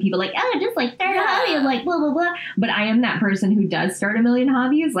telling people like, oh, just like start a hobby and like blah, blah, blah. But I am that person who does start a million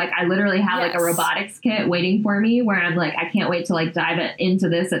hobbies. Like I literally have like a robotics kit waiting for me where I'm like, I can't wait to like dive into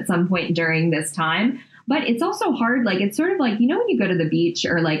this at some point during this time. But it's also hard. Like, it's sort of like, you know, when you go to the beach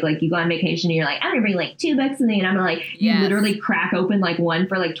or like you go on vacation and you're like, I'm going to bring like 2 books with me. And I'm like, you literally crack open like one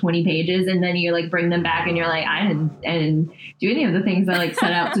for like 20 pages. And then you like bring them back and you're like, I didn't do any of the things I like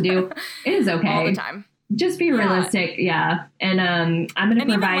set out to do. It is okay. All the time. Just be realistic. Yeah. And I'm going to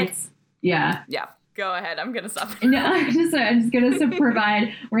provide. Yeah. Go ahead. I'm going to stop. No, I'm just going to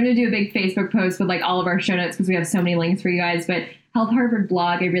provide. We're going to do a big Facebook post with like all of our show notes because we have so many links for you guys. But Health Harvard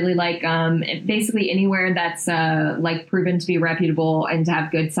blog, I really like basically anywhere that's like proven to be reputable and to have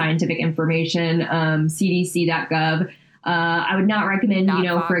good scientific information. CDC.gov. I would not recommend, not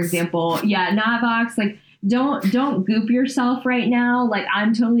Vox. For example, not Vox. Like don't goop yourself right now. Like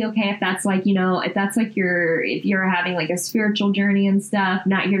I'm totally okay if that's like, you know, if that's like if you're having like a spiritual journey and stuff,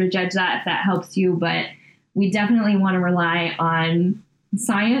 not here to judge that if that helps you, but we definitely want to rely on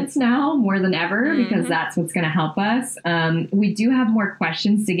science now more than ever because that's what's going to help us. We do have more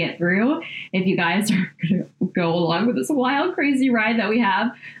questions to get through if you guys are going to go along with this wild, crazy ride that we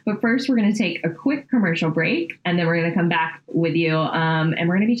have. But first, we're going to take a quick commercial break and then we're going to come back with you. And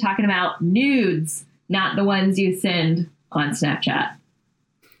we're going to be talking about nudes, not the ones you send on Snapchat.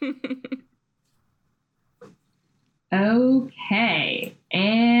 Okay.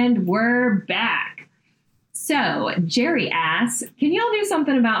 And we're back. So Jerry asks, can y'all do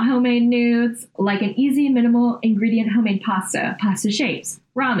something about homemade nudes? Like an easy, minimal ingredient homemade pasta shapes,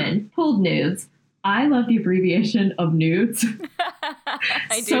 ramen, pulled nudes. I love the abbreviation of nudes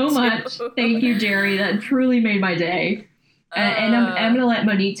so much. Thank you, Jerry. That truly made my day. And I'm going to let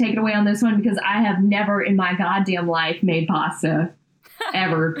Monique take it away on this one because I have never in my goddamn life made pasta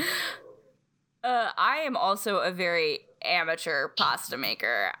ever. I am also a very amateur pasta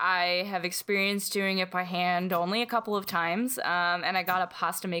maker. I have experienced doing it by hand only a couple of times, and I got a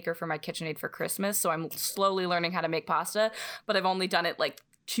pasta maker for my KitchenAid for Christmas, so I'm slowly learning how to make pasta, but I've only done it like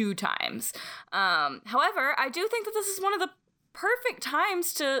 2 times. However, I do think that this is one of the perfect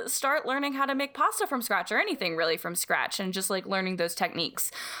times to start learning how to make pasta from scratch or anything really from scratch and just like learning those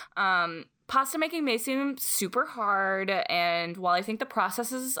techniques. Pasta making may seem super hard, and while I think the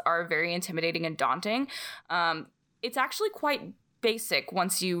processes are very intimidating and daunting, it's actually quite basic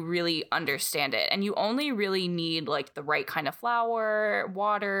once you really understand it. And you only really need like the right kind of flour,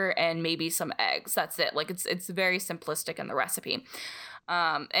 water, and maybe some eggs. That's it. Like it's very simplistic in the recipe.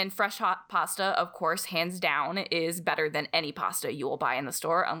 And fresh hot pasta, of course, hands down, is better than any pasta you will buy in the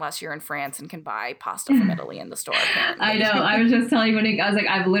store, unless you're in France and can buy pasta from Italy in the store. Apparently. I know. I was just telling Monique, I was like,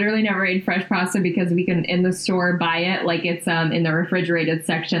 I've literally never ate fresh pasta because we can in the store buy it like it's in the refrigerated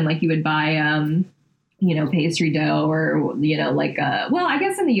section, like you would buy pastry dough or like well, I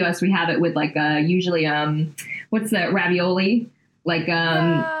guess in the US we have it with like usually what's the ravioli like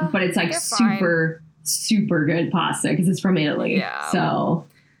but it's like super good pasta because it's from Italy. Yeah. So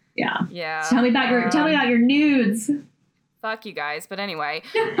yeah. So tell me about your nudes. Fuck you guys. But anyway,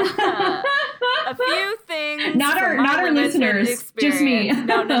 a few things. Not our listeners. Experience. Just me.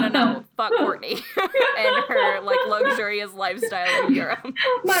 No. Fuck Courtney and her like luxurious lifestyle in Europe.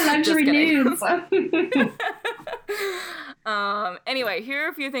 My luxury nudes. Anyway, here are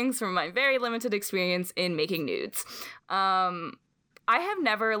a few things from my very limited experience in making nudes. I have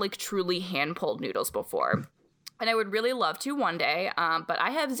never like truly hand pulled noodles before. And I would really love to one day, but I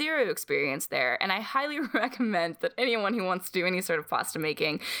have zero experience there. And I highly recommend that anyone who wants to do any sort of pasta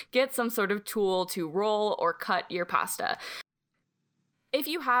making get some sort of tool to roll or cut your pasta. If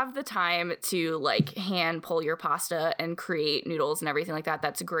you have the time to like hand pull your pasta and create noodles and everything like that,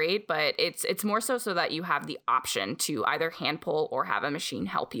 that's great. But it's more so that you have the option to either hand pull or have a machine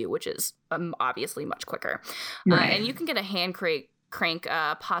help you, which is obviously much quicker. Right. And you can get a hand crank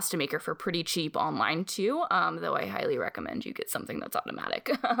pasta maker for pretty cheap online too, though I highly recommend you get something that's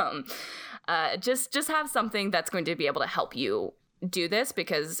automatic. Just have something that's going to be able to help you do this,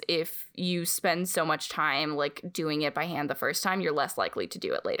 because if you spend so much time like doing it by hand the first time, you're less likely to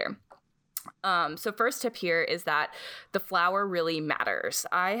do it later. So first tip here is that the flour really matters.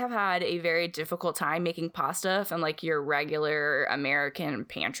 I have had a very difficult time making pasta from like your regular American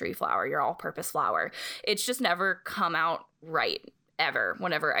pantry flour, your all-purpose flour. It's just never come out right ever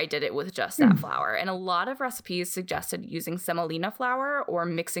whenever I did it with just that flour. And a lot of recipes suggested using semolina flour or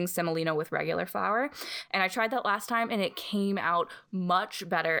mixing semolina with regular flour. And I tried that last time and it came out much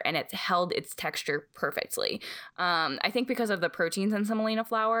better and it held its texture perfectly. I think because of the proteins in semolina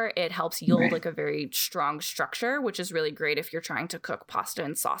flour, it helps yield like a very strong structure, which is really great if you're trying to cook pasta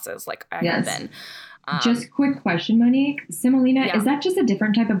and sauces like I have been. Just quick question, Monique. Semolina, is that just a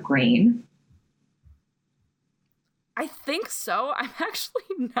different type of grain? I think so. I'm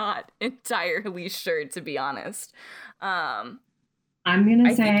actually not entirely sure, to be honest. I'm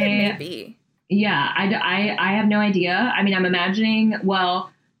gonna say I think it may be. Yeah, I have no idea. I mean, I'm imagining. Well,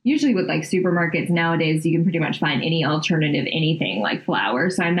 usually with like supermarkets nowadays, you can pretty much find any alternative, anything like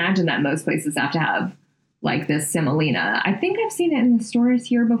flour. So I imagine that most places have to have like this semolina. I think I've seen it in the stores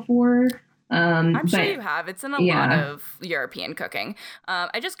here before. I'm sure you have. It's in a lot of European cooking.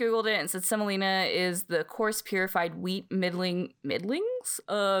 I just Googled it and said semolina is the coarse purified wheat middlings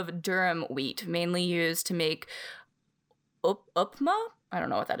of Durham wheat, mainly used to make upma. I don't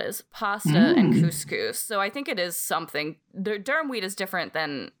know what that is. Pasta and couscous. So I think it is something. Durham wheat is different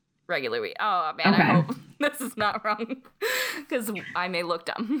than regular wheat. Oh, man, I hope this is not wrong because I may look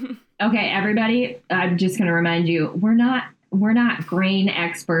dumb. Okay, everybody, I'm just going to remind you, we're not grain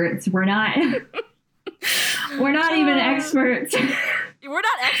experts. We're not even experts. We're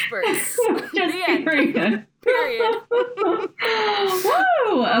not experts. Just period. Period.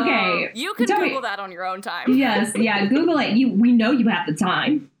 Woo! Okay. You can Google that on your own time. Yes. Yeah. Google it. We know you have the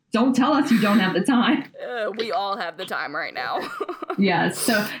time. Don't tell us you don't have the time. We all have the time right now. Yes.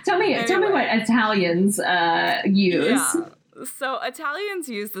 So tell me what Italians use. Yeah. So Italians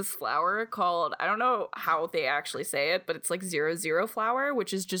use this flour called, I don't know how they actually say it, but it's like 00 flour,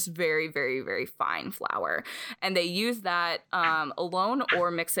 which is just very, very, very fine flour. And they use that alone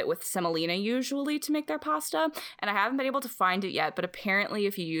or mix it with semolina usually to make their pasta. And I haven't been able to find it yet, but apparently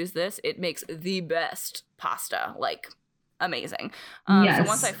if you use this, it makes the best pasta, like amazing. So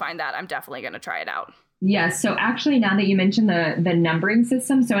once I find that, I'm definitely going to try it out. Yes. So actually, now that you mentioned the numbering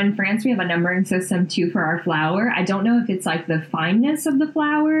system, so in France, we have a numbering system too for our flour. I don't know if it's like the fineness of the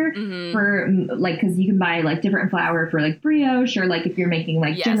flour for like, because you can buy like different flour for like brioche or like if you're making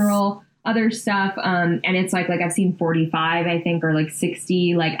like general other stuff. And it's like I've seen 45, I think, or like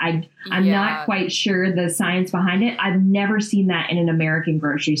 60. Like I'm not quite sure the science behind it. I've never seen that in an American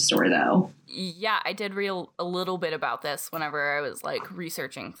grocery store, though. Yeah, I did read a little bit about this whenever I was like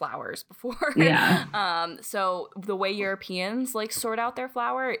researching flowers before. Yeah. So the way Europeans like sort out their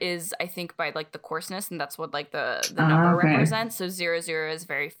flour is, I think, by like the coarseness, and that's what like the number represents. So 00 is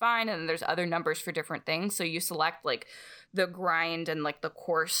very fine, and then there's other numbers for different things. So you select like the grind and like the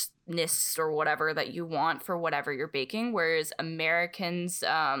coarseness or whatever that you want for whatever you're baking, whereas Americans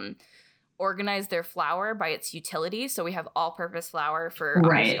organize their flour by its utility. So we have all-purpose flour for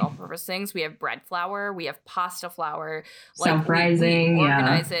obviously all-purpose things. We have bread flour. We have pasta flour. Like, self-rising. We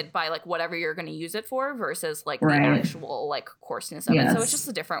organize it by like whatever you're going to use it for versus like the actual like coarseness of it. So it's just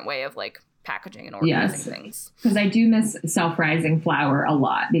a different way of like packaging and organizing things. Because I do miss self-rising flour a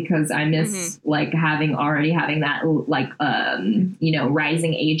lot, because I miss like having that like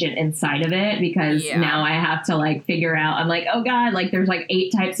rising agent inside of it, because now I have to like figure out, I'm like, oh god, like there's like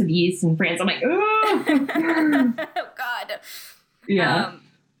 8 types of yeast in France. I'm like, oh oh god. Yeah.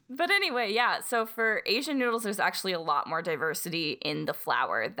 But anyway, yeah, so for Asian noodles, there's actually a lot more diversity in the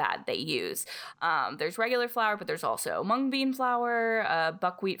flour that they use. There's regular flour, but there's also mung bean flour,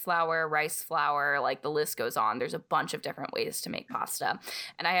 buckwheat flour, rice flour, like the list goes on. There's a bunch of different ways to make pasta.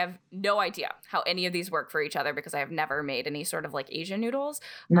 And I have no idea how any of these work for each other, because I have never made any sort of like Asian noodles.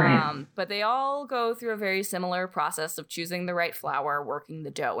 Right. But they all go through a very similar process of choosing the right flour, working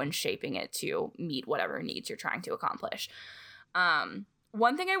the dough, and shaping it to meet whatever needs you're trying to accomplish.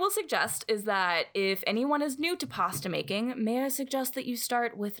 One thing I will suggest is that if anyone is new to pasta making, may I suggest that you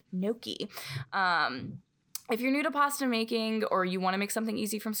start with gnocchi. If you're new to pasta making, or you want to make something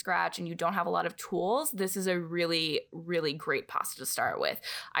easy from scratch and you don't have a lot of tools, this is a really, really great pasta to start with.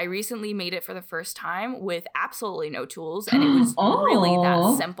 I recently made it for the first time with absolutely no tools, and it was really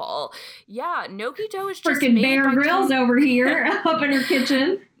that simple. Yeah, gnocchi dough is just freaking Bear Grylls over here up in her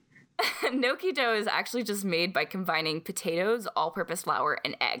kitchen. Gnocchi dough is actually just made by combining potatoes, all-purpose flour,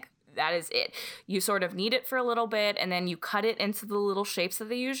 and egg. That is it. You sort of knead it for a little bit, and then you cut it into the little shapes that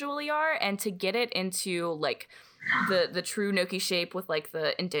they usually are. And to get it into like the true gnocchi shape with like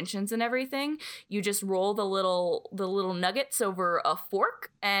the indentions and everything, you just roll the little nuggets over a fork,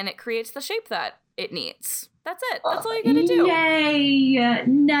 and it creates the shape that it needs. That's it. That's all you gotta do. Yay!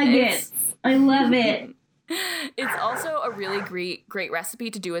 Nuggets. I love it. It's also a really great recipe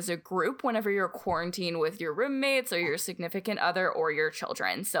to do as a group whenever you're quarantined with your roommates or your significant other or your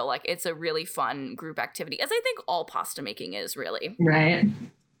children. So like it's a really fun group activity, as I think all pasta making is, really. Right.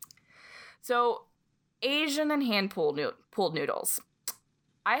 So Asian and hand pulled noodles.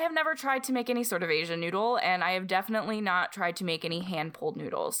 I have never tried to make any sort of Asian noodle, and I have definitely not tried to make any hand-pulled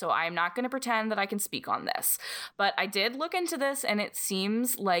noodles, so I'm not going to pretend that I can speak on this. But I did look into this, and it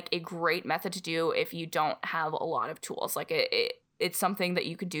seems like a great method to do if you don't have a lot of tools. Like, it's something that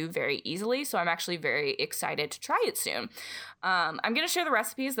you could do very easily, so I'm actually very excited to try it soon. I'm going to share the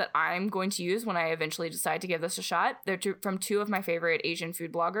recipes that I'm going to use when I eventually decide to give this a shot. They're from 2 of my favorite Asian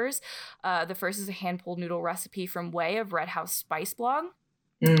food bloggers. The first is a hand-pulled noodle recipe from Wei of Red House Spice blog.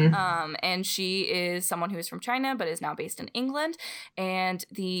 And she is someone who is from China but is now based in England. And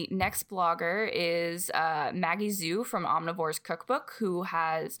the next blogger is Maggie Zhu from Omnivore's Cookbook, who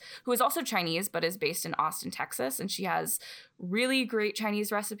is also Chinese but is based in Austin, Texas, and she has really great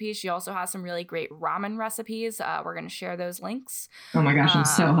Chinese recipes. She also has some really great ramen recipes. We're going to share those links. Oh my gosh, I'm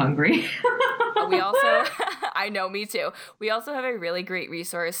so hungry. We also, I know, me too. We also have a really great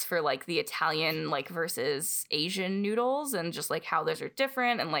resource for like the Italian like versus Asian noodles, and just like how those are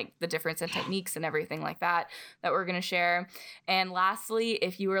different, and like the difference in techniques and everything like that we're going to share. And lastly,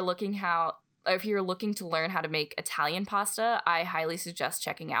 if you're looking to learn how to make Italian pasta, I highly suggest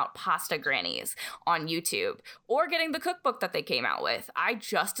checking out Pasta Grannies on YouTube, or getting the cookbook that they came out with. I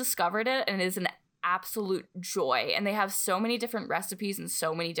just discovered it, and it is an absolute joy. And they have so many different recipes and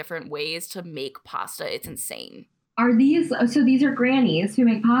so many different ways to make pasta. It's insane. These are grannies who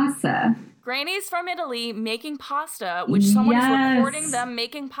make pasta? Grannies from Italy making pasta, which someone is recording them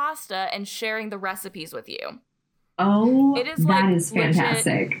making pasta and sharing the recipes with you. Oh, it is that is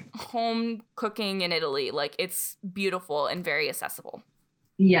fantastic. Home cooking in Italy. Like, it's beautiful and very accessible.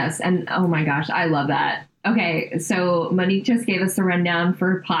 Yes. And oh my gosh, I love that. Okay, so Monique just gave us a rundown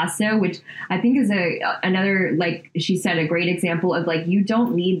for pasta, which I think is another, like she said, a great example of like, you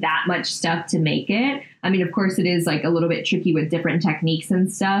don't need that much stuff to make it. I mean, of course, it is like a little bit tricky with different techniques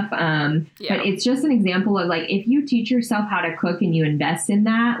and stuff. But it's just an example of like, if you teach yourself how to cook and you invest in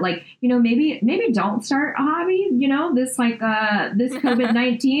that, like, you know, maybe don't start a hobby, you know, this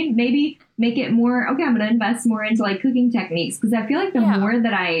COVID-19, maybe make it more, okay, I'm going to invest more into like cooking techniques. Because I feel like the more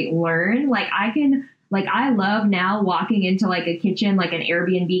that I learn, like I love now walking into like a kitchen, like an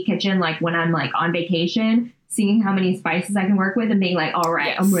Airbnb kitchen, like when I'm like on vacation, seeing how many spices I can work with and being like, all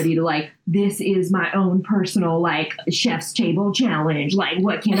right, I'm ready to like, this is my own personal like chef's table challenge. Like,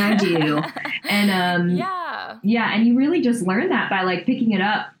 what can I do? And yeah. And you really just learn that by like picking it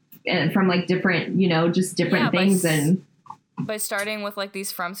up from like different, just different things. And by starting with like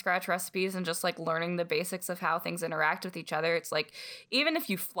these from scratch recipes and just like learning the basics of how things interact with each other, it's like even if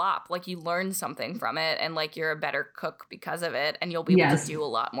you flop, like you learn something from it and like you're a better cook because of it, and you'll be able to do a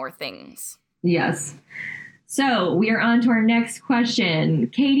lot more things. Yes. So we are on to our next question.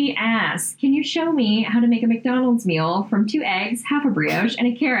 Katie asks, can you show me how to make a McDonald's meal from 2 eggs, half a brioche, and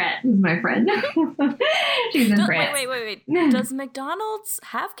a carrot? This is my friend. She's in France. Wait. Does McDonald's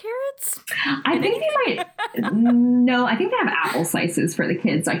have carrots? I think they might. No, I think they have apple slices for the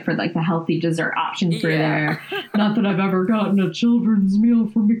kids, like for like the healthy dessert option for there. Not that I've ever gotten a children's meal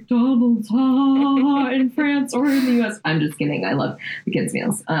from McDonald's in France or in the US. I'm just kidding. I love the kids'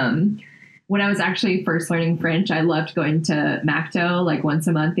 meals. When I was actually first learning French, I loved going to McDo like once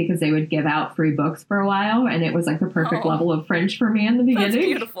a month because they would give out free books for a while. And it was like the perfect level of French for me in the beginning. That's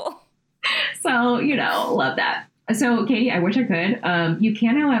beautiful. So, love that. So, Katie, I wish I could. You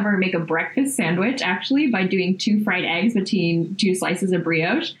can, however, make a breakfast sandwich actually by doing 2 fried eggs between 2 slices of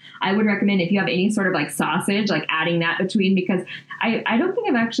brioche. I would recommend if you have any sort of like sausage, like adding that between, because I don't think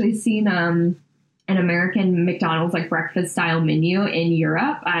I've actually seen an American McDonald's like breakfast style menu in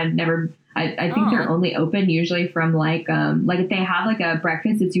Europe. I think they're only open usually from like if they have like a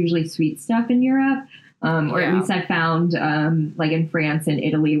breakfast, it's usually sweet stuff in Europe. Or at least I found like in France and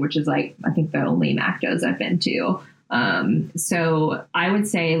Italy, which is like, I think the only McDo's I've been to. So I would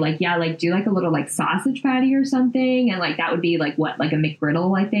say do like a little like sausage patty or something. And like, that would be like what, like a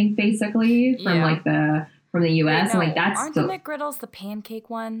McGriddle, I think, basically from the U.S. Wait, no, and like that's aren't the McGriddles the pancake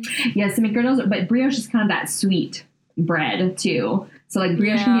one? Yes, the McGriddles, but brioche is kind of that sweet bread too. So like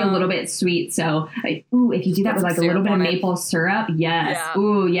brioche can be a little bit sweet. So if you do that with like a little bit of maple syrup, yes. Yeah.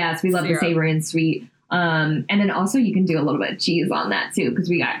 Ooh, yes, we love the savory and sweet. And then also you can do a little bit of cheese on that too, because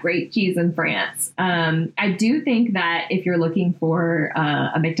we got great cheese in France. I do think that if you're looking for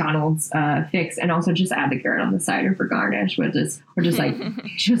a McDonald's fix, and also just add the carrot on the side or for garnish, or just like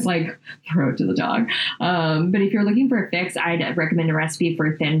throw it to the dog. But if you're looking for a fix, I'd recommend a recipe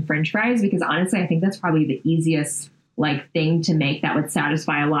for thin French fries, because honestly, I think that's probably the easiest like thing to make that would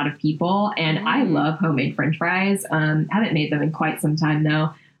satisfy a lot of people. And I love homemade French fries. Haven't made them in quite some time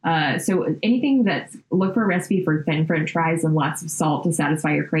though. So anything look for a recipe for thin French fries and lots of salt to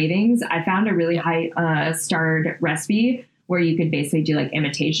satisfy your cravings. I found a really high starred recipe where you could basically do like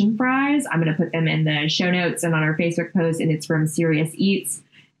imitation fries. I'm going to put them in the show notes and on our Facebook post, and it's from Serious Eats.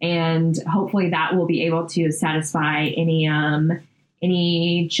 And hopefully that will be able to satisfy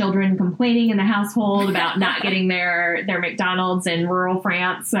any children complaining in the household about not getting their McDonald's in rural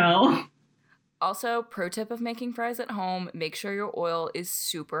France. So also, pro tip of making fries at home, make sure your oil is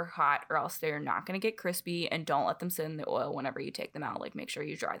super hot or else they're not going to get crispy, and don't let them sit in the oil whenever you take them out. Like, make sure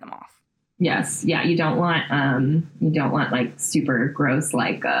you dry them off. Yes. Yeah. You don't want like super gross,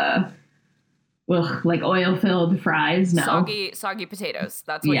 like oil filled fries. No. Soggy potatoes.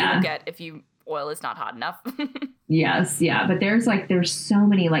 That's what you will get if oil is not hot enough. Yes. Yeah. But there's so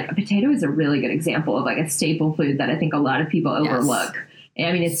many, like a potato is a really good example of like a staple food that I think a lot of people overlook.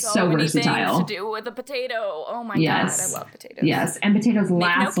 I mean, it's so many versatile. Things to do with a potato. Oh my God, I love potatoes. Yes, and potatoes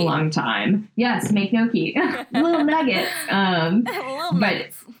last a long time. Yes, make gnocchi, little nuggets.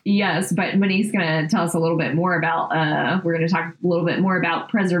 Nuggets. Yes, but Monique's gonna tell us a little bit more about. We're gonna talk a little bit more about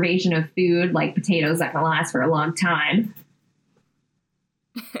preservation of food, like potatoes that can last for a long time.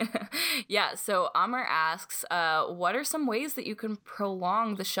 Yeah, so Amr asks, what are some ways that you can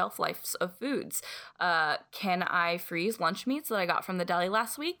prolong the shelf lives of foods? Can I freeze lunch meats that I got from the deli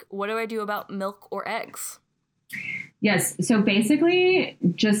last week? What do I do about milk or eggs? Yes, so basically,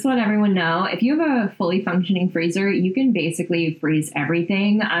 just to let everyone know, if you have a fully functioning freezer, you can basically freeze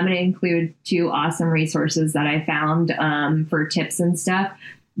everything. I'm going to include 2 awesome resources that I found for tips and stuff.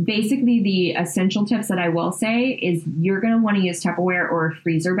 Basically, the essential tips that I will say is you're going to want to use Tupperware or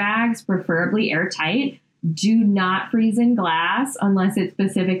freezer bags, preferably airtight. Do not freeze in glass unless it's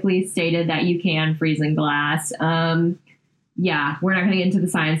specifically stated that you can freeze in glass. We're not going to get into the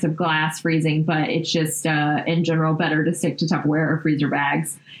science of glass freezing, but it's just in general better to stick to Tupperware or freezer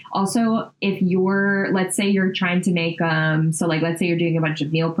bags. Also, if let's say you're trying to make, let's say you're doing a bunch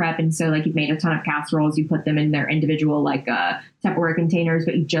of meal prep, and so like you've made a ton of casseroles, you put them in their individual Tupperware containers,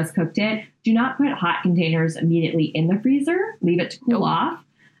 but you just cooked it. Do not put hot containers immediately in the freezer. Leave it to cool off.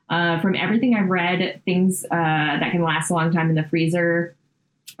 From everything I've read, things that can last a long time in the freezer.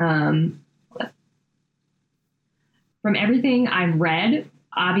 From everything I've read,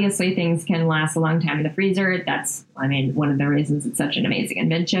 Obviously, things can last a long time in the freezer. That's, I mean, one of the reasons it's such an amazing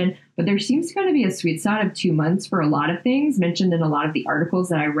invention. But there seems to kind of be a sweet spot of 2 months for a lot of things mentioned in a lot of the articles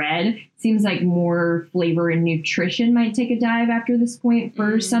that I read. Seems like more flavor and nutrition might take a dive after this point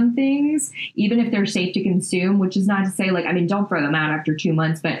for some things, even if they're safe to consume, which is not to say, like, I mean, don't throw them out after 2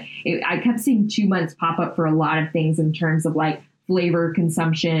 months. But I kept seeing 2 months pop up for a lot of things in terms of like flavor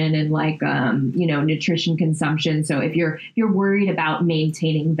consumption and like, nutrition consumption. So if you're worried about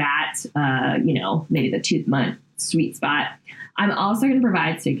maintaining that, maybe the 2 month sweet spot, I'm also going to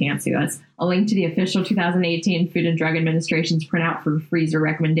provide, so you can't sue us, a link to the official 2018 Food and Drug Administration's printout for freezer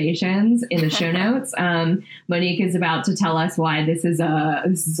recommendations in the show notes. Monique is about to tell us why this is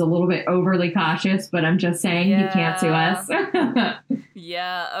a little bit overly cautious, but I'm just saying you can't sue us.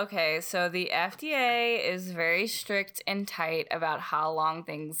 Yeah, okay. So the FDA is very strict and tight about how long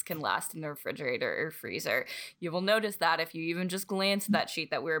things can last in the refrigerator or freezer. You will notice that if you even just glance at that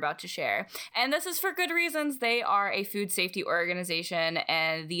sheet that we're about to share. And this is for good reasons. They are a food safety organization,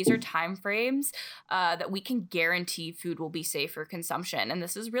 and these are time frames that we can guarantee food will be safe for consumption. And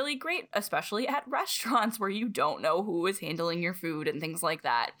this is really great, especially at restaurants where you don't know who is handling your food and things like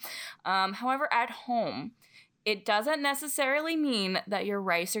that. However, at home, it doesn't necessarily mean that your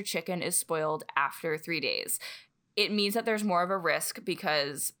rice or chicken is spoiled after 3 days. It means that there's more of a risk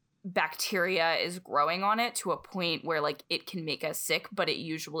because bacteria is growing on it to a point where like it can make us sick, but it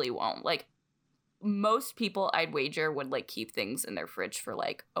usually won't. Like most people, I'd wager, would like keep things in their fridge for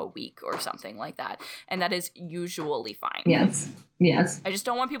like a week or something like that. And that is usually fine. Yes. I just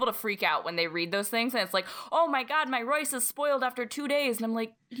don't want people to freak out when they read those things and it's like, oh my God, my rice is spoiled after 2 days. And I'm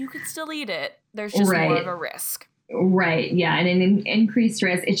like, you could still eat it. There's just more of a risk. Right. Yeah. And an increased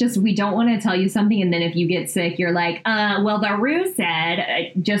risk. It's just, we don't want to tell you something. And then if you get sick, you're like, well, the Roo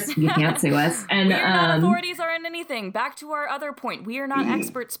said, you can't sue us. And we are not authorities or in anything. Back to our other point. We are not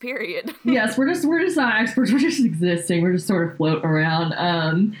experts, period. Yes. We're just not experts. We're just existing. We're just sort of floating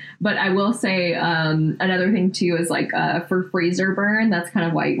around. But I will say, another thing too, is like, for freezer burn, that's kind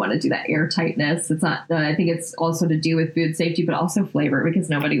of why you want to do that airtightness. It's not, I think it's also to do with food safety, but also flavor, because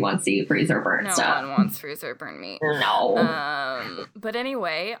nobody wants to eat freezer burn stuff. No one wants freezer burn meat. No. But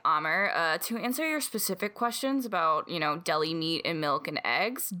anyway, Amr, to answer your specific questions about, deli meat and milk and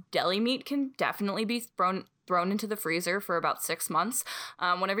eggs, deli meat can definitely be thrown into the freezer for about 6 months.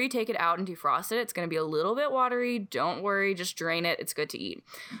 Whenever you take it out and defrost it, it's going to be a little bit watery. Don't worry, just drain it. It's good to eat.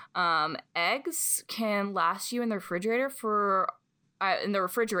 Eggs can last you in the refrigerator for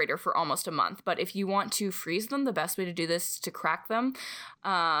almost a month. But if you want to freeze them, the best way to do this is to crack them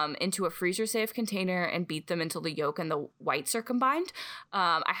into a freezer-safe container and beat them until the yolk and the whites are combined.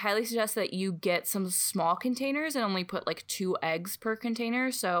 I highly suggest that you get some small containers and only put like 2 eggs per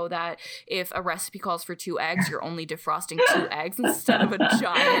container, so that if a recipe calls for 2 eggs, you're only defrosting 2 eggs instead of a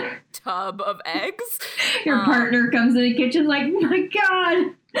giant tub of eggs. Your partner comes in the kitchen like, my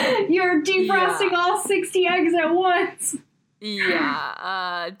God, you're defrosting all 60 eggs at once.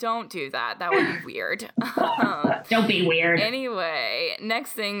 Yeah, don't do that. That would be weird. Don't be weird. Anyway,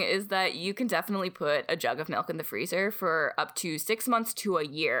 next thing is that you can definitely put a jug of milk in the freezer for up to 6 months to a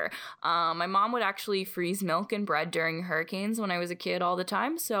year. My mom would actually freeze milk and bread during hurricanes when I was a kid all the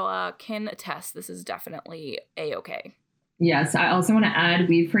time, so can attest this is definitely A-okay. Yes, I also want to add,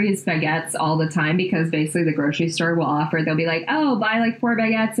 we freeze baguettes all the time because basically the grocery store will offer, they'll be like, oh, buy like 4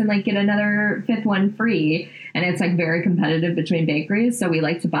 baguettes and like get another 5th one free. And it's like very competitive between bakeries. So we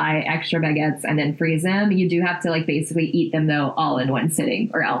like to buy extra baguettes and then freeze them. You do have to like basically eat them though all in one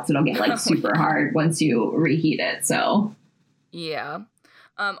sitting, or else it'll get like super hard once you reheat it. So yeah.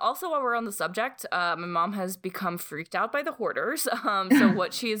 Also, while we're on the subject, my mom has become freaked out by the hoarders. So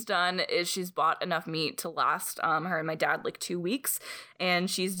what she's done is she's bought enough meat to last her and my dad like 2 weeks,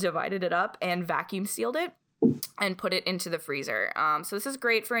 and she's divided it up and vacuum sealed it and put it into the freezer. So this is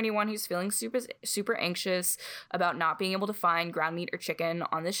great for anyone who's feeling super anxious about not being able to find ground meat or chicken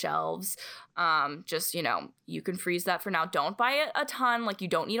on the shelves. Just, you can freeze that for now. Don't buy a ton. Like, you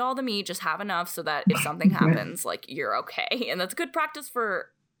don't need all the meat. Just have enough so that if something happens, like, you're okay. And that's good practice for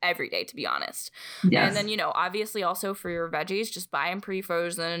every day, to be honest. Yes. And then, obviously also for your veggies, just buy them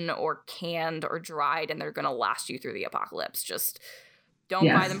pre-frozen or canned or dried, and they're going to last you through the apocalypse. Just don't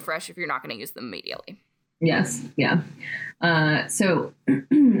buy them fresh if you're not going to use them immediately. Yes. Yeah. So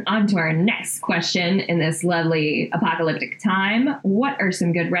on to our next question in this lovely apocalyptic time. What are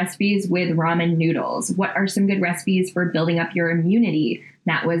some good recipes with ramen noodles? What are some good recipes for building up your immunity?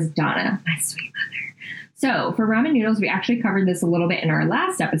 That was Donna, my sweet mother. So for ramen noodles, we actually covered this a little bit in our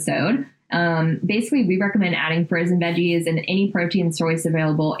last episode. Basically, we recommend adding frozen veggies and any protein source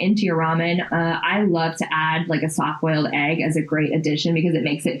available into your ramen. I love to add like a soft boiled egg as a great addition because it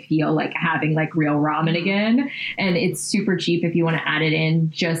makes it feel like having like real ramen again. And it's super cheap if you want to add it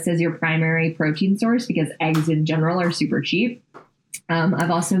in just as your primary protein source because eggs in general are super cheap.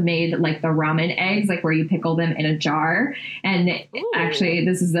 I've also made like the ramen eggs, like where you pickle them in a jar. And actually,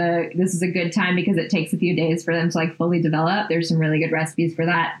 this is a good time because it takes a few days for them to like fully develop. There's some really good recipes for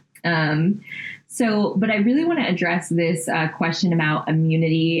that. But I really want to address this question about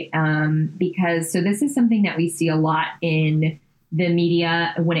immunity because this is something that we see a lot in the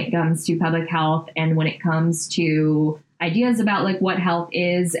media when it comes to public health and when it comes to ideas about like what health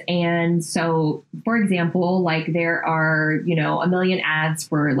is. And so, for example, like there are, a million ads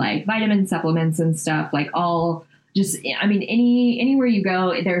for like vitamin supplements and stuff, like all just, anywhere you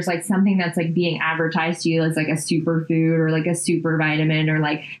go, there's like something that's like being advertised to you as like a superfood or like a super vitamin or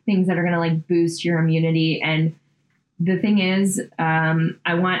like things that are going to like boost your immunity. And the thing is,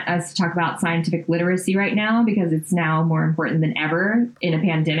 I want us to talk about scientific literacy right now because it's now more important than ever in a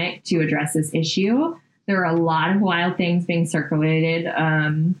pandemic to address this issue. There are a lot of wild things being circulated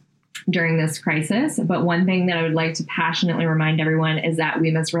during this crisis. But one thing that I would like to passionately remind everyone is that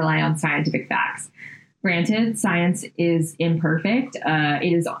we must rely on scientific facts. Granted, science is imperfect.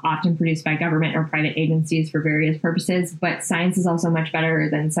 It is often produced by government or private agencies for various purposes, but science is also much better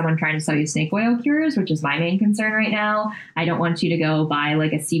than someone trying to sell you snake oil cures, which is my main concern right now. I don't want you to go buy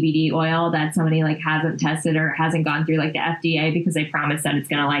like a CBD oil that somebody like hasn't tested or hasn't gone through like the FDA because they promise that it's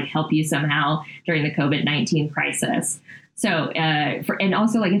going to like help you somehow during the COVID-19 crisis. So, and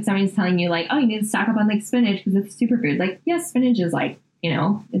also like if somebody's telling you like, oh, you need to stock up on like spinach because it's a superfood, like, yes, spinach is like,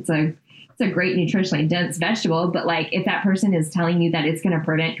 it's a great nutritionally dense vegetable, but like if that person is telling you that it's going to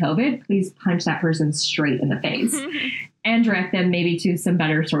prevent COVID, please punch that person straight in the face and direct them maybe to some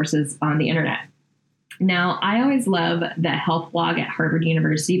better sources on the internet. Now, I always love the health blog at Harvard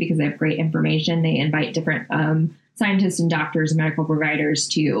University because they have great information. They invite different scientists and doctors and medical providers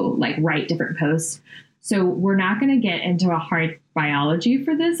to like write different posts. So we're not going to get into a hard biology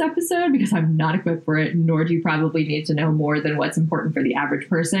for this episode because I'm not equipped for it, nor do you probably need to know more than what's important for the average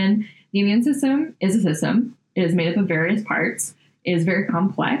person. The immune system is a system. It is made up of various parts. It is very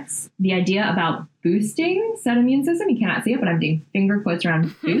complex. The idea about boosting said immune system, you cannot see it, but I'm doing finger quotes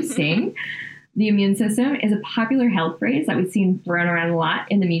around boosting the immune system is a popular health phrase that we've seen thrown around a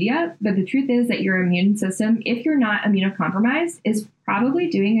lot in the media. But the truth is that your immune system, if you're not immunocompromised, is probably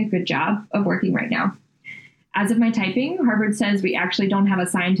doing a good job of working right now. As of my typing, Harvard says we actually don't have a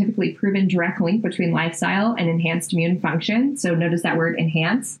scientifically proven direct link between lifestyle and enhanced immune function. So notice that word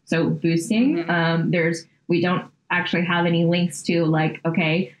enhance. So boosting, we don't actually have any links to like,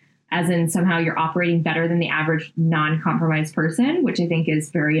 okay, as in somehow you're operating better than the average non-compromised person, which I think is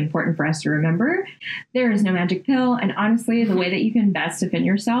very important for us to remember. There is no magic pill. And honestly, the way that you can best defend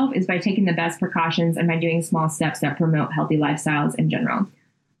yourself is by taking the best precautions and by doing small steps that promote healthy lifestyles in general.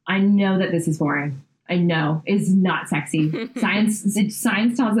 I know that this is boring. I know it's not sexy.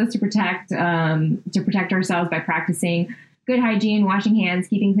 Science tells us to protect ourselves by practicing good hygiene, washing hands,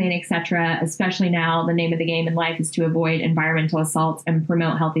 keeping clean, etc. Especially now, the name of the game in life is to avoid environmental assaults and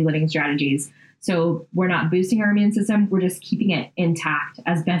promote healthy living strategies. So we're not boosting our immune system. We're just keeping it intact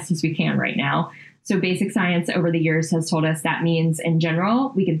as best as we can right now. So basic science over the years has told us that means in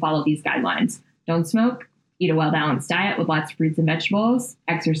general, we can follow these guidelines. Don't smoke, eat a well-balanced diet with lots of fruits and vegetables,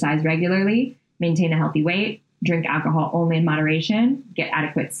 exercise regularly, maintain a healthy weight, drink alcohol only in moderation, get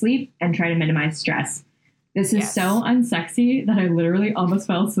adequate sleep, and try to minimize stress. This is so unsexy that I literally almost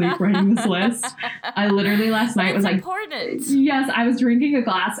fell asleep writing this list. I literally last night was like, important. Yes, I was drinking a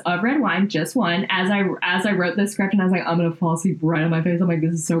glass of red wine, just one, as I wrote this script, and I was like, I'm going to fall asleep right on my face. I'm like,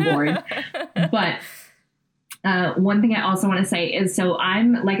 this is so boring. But one thing I also want to say is, so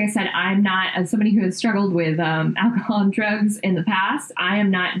like I said, I'm not, as somebody who has struggled with alcohol and drugs in the past, I am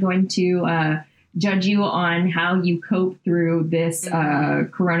not going to judge you on how you cope through this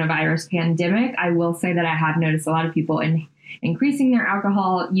coronavirus pandemic. I will say that I have noticed a lot of people increasing their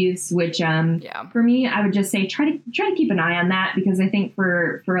alcohol use, which for me, I would just say try to keep an eye on that, because I think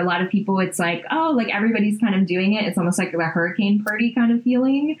for a lot of people, it's like, oh, like everybody's kind of doing it. It's almost like a hurricane party kind of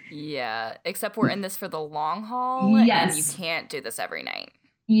feeling. Yeah, except we're in this for the long haul. Yes. And you can't do this every night.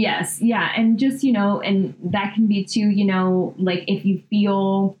 Yes. Yeah. And just, and that can be too, like if you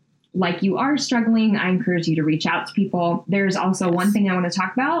feel like you are struggling, I encourage you to reach out to people. There's also one thing I want to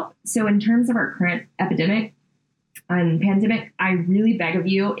talk about. So in terms of our current epidemic and pandemic, I really beg of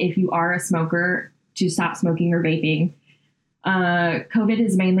you, if you are a smoker, to stop smoking or vaping. COVID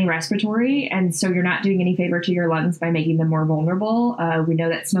is mainly respiratory, and so you're not doing any favor to your lungs by making them more vulnerable. We know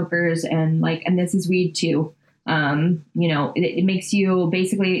that smokers and this is weed too. It makes you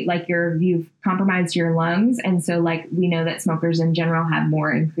basically like you've compromised your lungs. And so we know that smokers in general have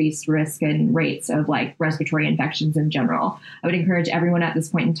more increased risk and rates of respiratory infections in general. I would encourage everyone at this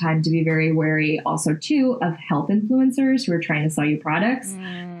point in time to be very wary also too of health influencers who are trying to sell you products.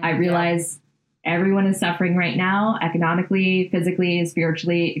 I realize everyone is suffering right now, economically, physically,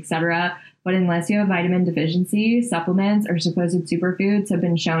 spiritually, etc. But unless you have vitamin deficiency, supplements or supposed superfoods have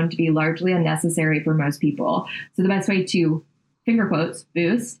been shown to be largely unnecessary for most people. So the best way to, finger quotes,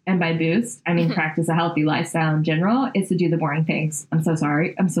 boost, and by boost, I mean practice a healthy lifestyle in general, is to do the boring things. I'm so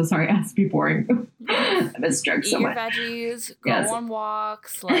sorry. I have to be boring. I miss drugs so much. Eat your veggies, go on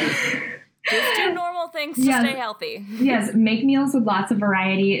walks, just do normal things to stay healthy. Yes, make meals with lots of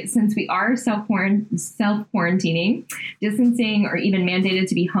variety. Since we are self-quarantining, distancing, or even mandated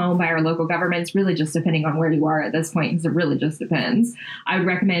to be home by our local governments, really just depending on where you are at this point, because it really just depends. I would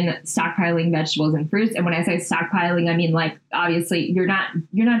recommend stockpiling vegetables and fruits. And when I say stockpiling, I mean obviously you're not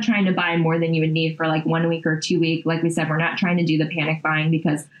trying to buy more than you would need for 1 week or 2 weeks. Like we said, we're not trying to do the panic buying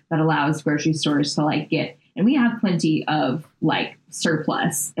because that allows grocery stores to get. And we have plenty of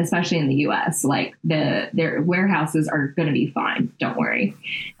surplus, especially in the U.S. Their warehouses are going to be fine. Don't worry.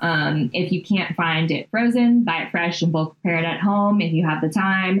 If you can't find it frozen, buy it fresh and bulk prepare it at home. If you have the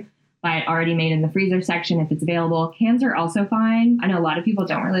time, buy it already made in the freezer section if it's available. Cans are also fine. I know a lot of people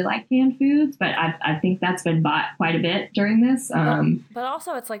don't really like canned foods, but I think that's been bought quite a bit during this. But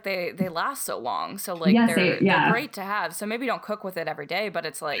also it's they last so long. So they're great to have. So maybe don't cook with it every day, but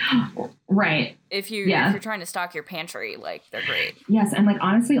it's right. If you're trying to stock your pantry, they're great. Yes. And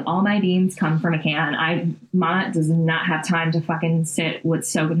honestly, all my beans come from a can. Mama does not have time to fucking sit with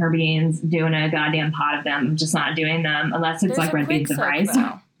soaking her beans, doing a goddamn pot of them. I'm just not doing them unless it's red beans and rice.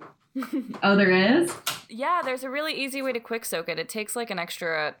 Oh, there is? Yeah, there's a really easy way to quick soak it. It takes an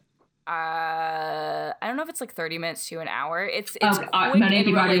extra, I don't know if it's 30 minutes to an hour. It's quick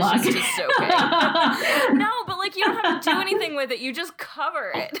in relation to soaking. No, but you don't have to do anything with it. You just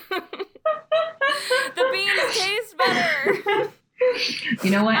cover it. The beans taste better.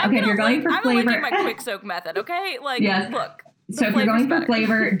 You know what? Okay, if you're going for flavor. I'm linking my quick soak method, okay? Yes. Look. So if you're going for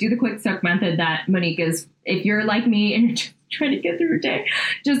flavor, do the quick soak method that Monique is. If you're like me and you're just trying to get through your day,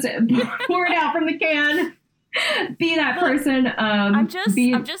 just pour it out from the can. Be that person. I'm just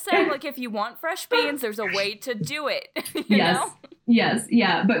saying, if you want fresh beans, there's a way to do it. You know? Yes,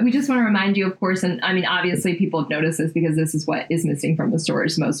 yeah. But we just want to remind you, of course, and I mean, obviously people have noticed this because this is what is missing from the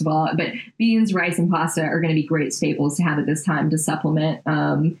stores most of all. But beans, rice, and pasta are going to be great staples to have at this time to supplement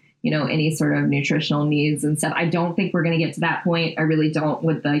any sort of nutritional needs and stuff. I don't think we're going to get to that point. I really don't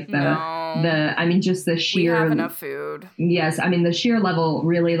with just the sheer. We have enough food. Yes. I mean, the sheer level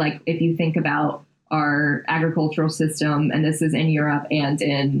really, if you think about our agricultural system, and this is in Europe and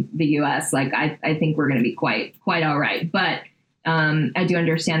in the US, I think we're going to be quite all right. But I do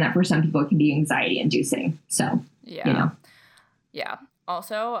understand that for some people it can be anxiety inducing. So, Yeah.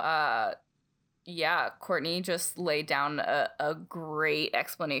 Also, Courtney just laid down a great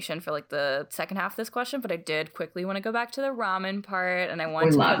explanation for the second half of this question, but I did quickly want to go back to the ramen part, and I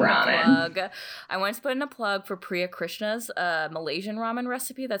wanted to put in a plug for Priya Krishna's Malaysian ramen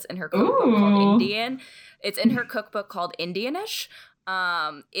recipe that's in her cookbook called Indian. It's in her cookbook called Indianish.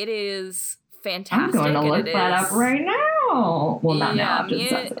 It is fantastic. I'm going to look that up right now. Well, not now.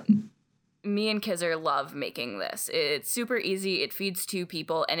 Me and Kizzer love making this. It's super easy. It feeds 2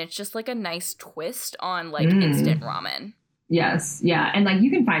 people, and it's just a nice twist on instant ramen. Yes, yeah, and you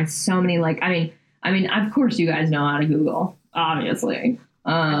can find so many I mean, of course you guys know how to Google, obviously.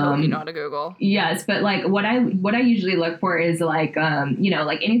 I hope you know how to Google. Yes, but what I usually look for is anytime you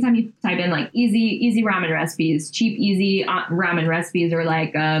type in easy ramen recipes, cheap easy ramen recipes, or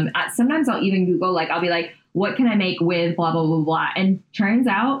sometimes I'll even Google I'll be what can I make with blah, blah, blah, blah. And turns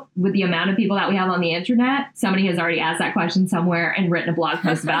out with the amount of people that we have on the internet, somebody has already asked that question somewhere and written a blog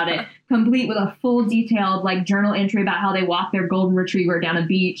post about it, complete with a full detailed journal entry about how they walked their golden retriever down a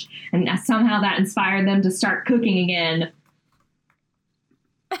beach. And somehow that inspired them to start cooking again.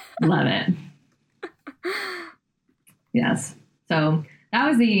 Love it. Yes. So that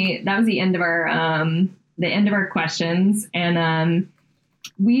was the end of our questions. And,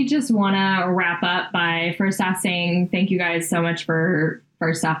 we just want to wrap up by first off saying thank you guys so much for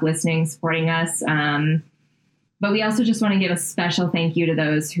first off listening, supporting us. But we also just want to give a special thank you to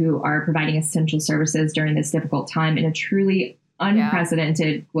those who are providing essential services during this difficult time in a truly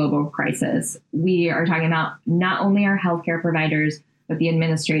unprecedented global crisis. We are talking about not only our healthcare providers, but the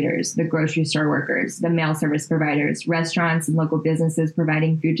administrators, the grocery store workers, the mail service providers, restaurants and local businesses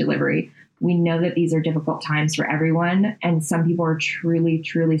providing food delivery. We know that these are difficult times for everyone, and some people are truly,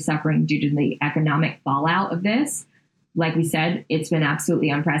 truly suffering due to the economic fallout of this. Like we said, it's been absolutely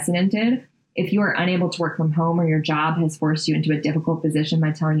unprecedented. If you are unable to work from home or your job has forced you into a difficult position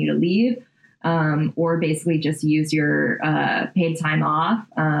by telling you to leave, or basically just use your paid time off,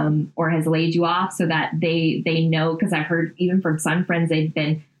 or has laid you off so that they know, because I've heard even from some friends, they've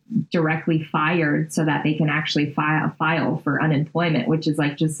been directly fired so that they can actually file for unemployment, which is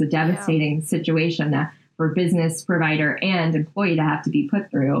like just a devastating situation for business provider and employee to have to be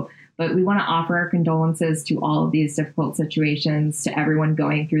put through. But we want to offer our condolences to all of these difficult situations, to everyone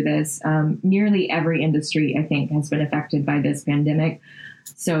going through this. Nearly every industry, I think, has been affected by this pandemic.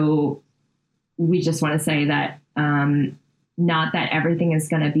 So we just want to say that not that everything is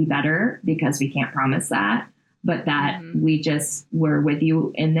going to be better, because we can't promise that, but that we're with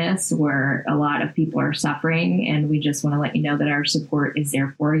you in this, where a lot of people are suffering, and we just want to let you know that our support is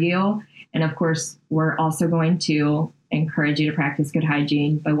there for you. And of course, we're also going to encourage you to practice good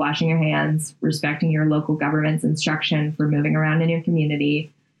hygiene by washing your hands, respecting your local government's instruction for moving around in your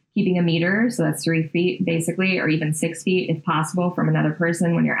community, keeping a meter, so that's 3 feet basically, or even 6 feet if possible, from another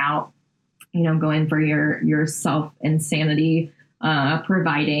person when you're out, going for your self-insanity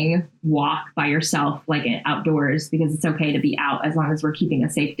providing walk by yourself, like outdoors, because it's okay to be out as long as we're keeping a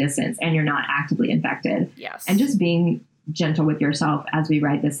safe distance and you're not actively infected. Yes. And just being gentle with yourself as we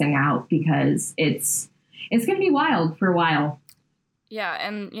ride this thing out, because it's going to be wild for a while. Yeah.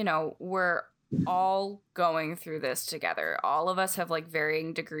 And, we're all going through this together. All of us have like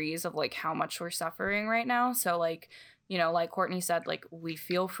varying degrees of like how much we're suffering right now. So like, like Courtney said, like, we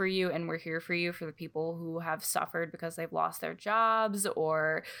feel for you and we're here for you, for the people who have suffered because they've lost their jobs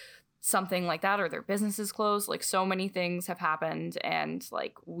or something like that, or their businesses closed. Like, so many things have happened, and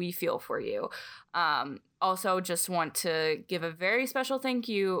like, we feel for you. Also, just want to give a very special thank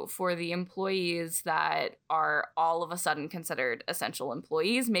you for the employees that are all of a sudden considered essential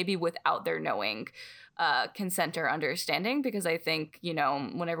employees, maybe without their knowing consent or understanding, because I think,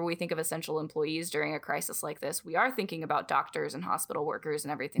 whenever we think of essential employees during a crisis like this, we are thinking about doctors and hospital workers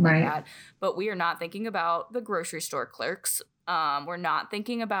and everything like that, but we are not thinking about the grocery store clerks. We're not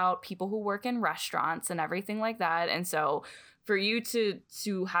thinking about people who work in restaurants and everything like that. And so for you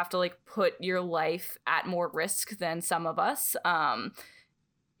to have to like put your life at more risk than some of us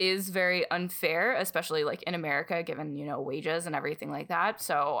is very unfair, especially like in America, given, wages and everything like that.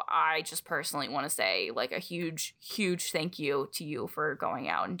 So I just personally want to say like a huge, huge thank you to you for going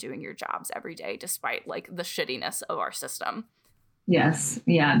out and doing your jobs every day, despite like the shittiness of our system. Yes.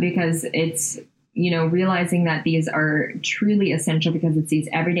 Yeah. Because it's, realizing that these are truly essential, because it's these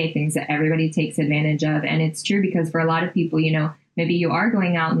everyday things that everybody takes advantage of. And it's true because for a lot of people, maybe you are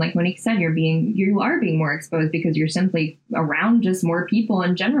going out and like Monique said, you are being more exposed because you're simply around just more people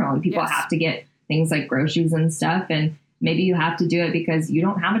in general, and people have to get things like groceries and stuff. And maybe you have to do it because you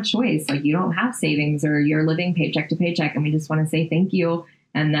don't have a choice. Like, you don't have savings, or you're living paycheck to paycheck. And we just want to say thank you.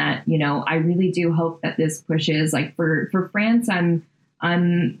 And that, I really do hope that this pushes, like for France, I'm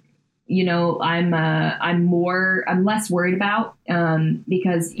less worried about,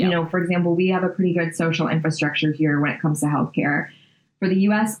 because, for example, we have a pretty good social infrastructure here when it comes to healthcare. For the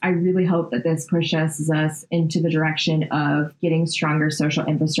US, I really hope that this pushes us into the direction of getting stronger social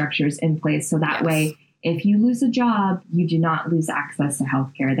infrastructures in place. So that way, if you lose a job, you do not lose access to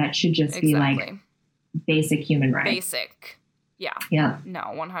healthcare. That should just be like basic human right. Basic. Yeah. Yeah. No,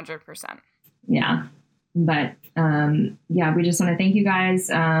 100%. Yeah. But we just want to thank you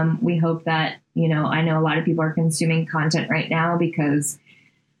guys. We hope that, I know a lot of people are consuming content right now because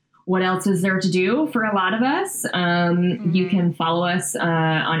what else is there to do for a lot of us? You can follow us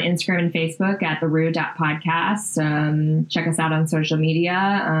on Instagram and Facebook at therue.podcast. Check us out on social media.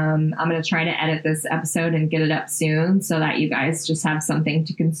 I'm going to try to edit this episode and get it up soon so that you guys just have something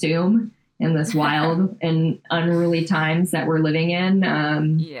to consume in this wild and unruly times that we're living in.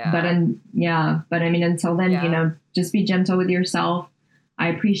 But I mean, until then, just be gentle with yourself. I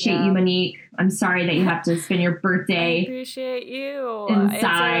appreciate you, Monique. I'm sorry that you have to spend your birthday. I appreciate you.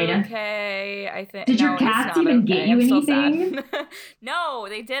 Inside. It's okay. I think. Did your cats even get you anything? No,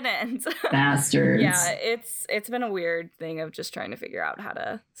 they didn't. Bastards. Yeah, it's been a weird thing of just trying to figure out how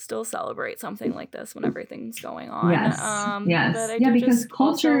to still celebrate something like this when everything's going on. Yes. Because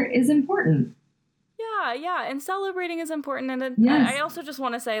culture is important. Yeah, and celebrating is important. And I also just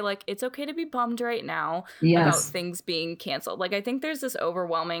want to say, like, it's okay to be bummed right now about things being canceled. Like, I think there's this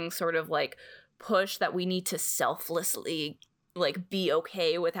overwhelming sort of, like, push that we need to selflessly like be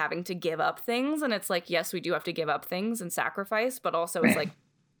okay with having to give up things. And it's like, yes, we do have to give up things and sacrifice, but also it's like,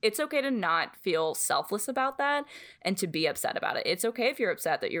 it's okay to not feel selfless about that and to be upset about it. It's okay if you're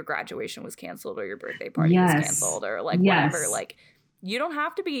upset that your graduation was canceled or your birthday party was canceled or like whatever. Like, you don't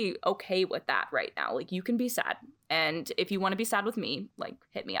have to be okay with that right now. Like, you can be sad. And if you want to be sad with me, like,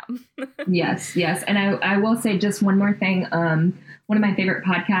 hit me up. Yes. And I will say just one more thing. One of my favorite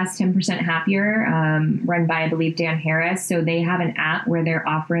podcasts, 10% Happier, run by, I believe, Dan Harris. So they have an app where they're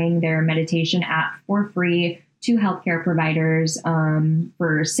offering their meditation app for free to healthcare providers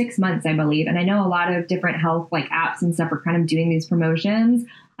for 6 months, I believe. And I know a lot of different health like apps and stuff are kind of doing these promotions.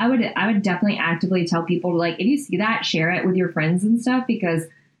 I would definitely actively tell people to, like, if you see that, share it with your friends and stuff, because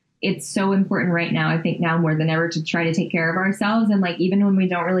it's so important right now. I think now more than ever to try to take care of ourselves. And like, even when we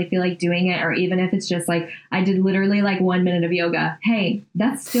don't really feel like doing it, or even if it's just like, I did literally like 1 minute of yoga. Hey,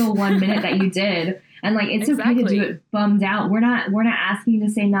 that's still 1 minute that you did. And like, it's okay to do it bummed out. We're not asking you to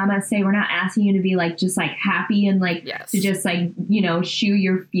say namaste. We're not asking you to be like, just like happy and like, to just like, you know, shoo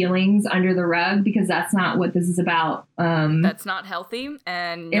your feelings under the rug, because that's not what this is about. That's not healthy.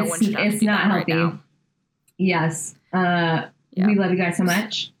 And no one should have to do not that healthy. Right now. Yes. We love you guys so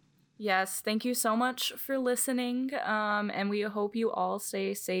much. Yes. Thank you so much for listening. And we hope you all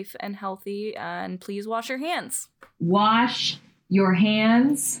stay safe and healthy, and please wash your hands. Wash your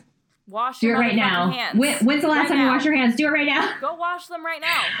hands. Wash your right now. Hands. When's the last time you washed your hands? Do it right now. Go wash them right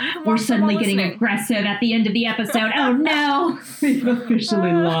now. You can We're wash suddenly them getting aggressive at the end of the episode. Oh no, we've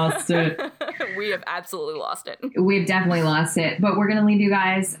officially lost it. We have absolutely lost it. We've definitely lost it, but we're gonna leave you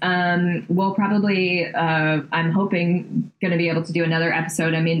guys. We'll probably, I'm hoping, gonna be able to do another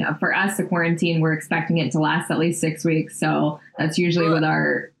episode. I mean, for us, the quarantine, we're expecting it to last at least 6 weeks. So that's usually with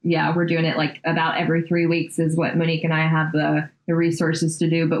our, we're doing it like about every 3 weeks is what Monique and I have the resources to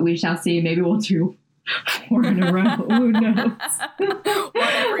do, but we shall see. Maybe we'll do 4 in a row. Who knows? One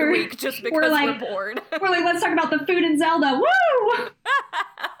every week just because we're bored. We're like, let's talk about the food in Zelda. Woo!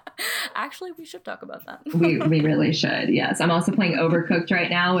 Actually, we should talk about that. we really should. Yes. I'm also playing Overcooked right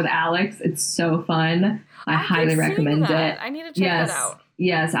now with Alex. It's so fun. I highly recommend it. I need to check that out.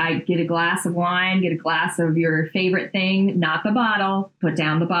 Yes, I get a glass of wine, get a glass of your favorite thing, not the bottle. Put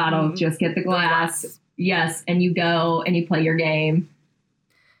down the bottle, just get the glass. Yes, and you go and you play your game.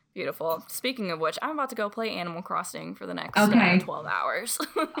 Beautiful. Speaking of which, I'm about to go play Animal Crossing for the next 12 hours.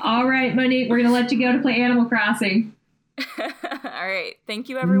 All right, Monique, we're going to let you go to play Animal Crossing. All right. Thank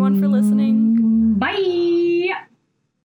you, everyone, for listening. Bye.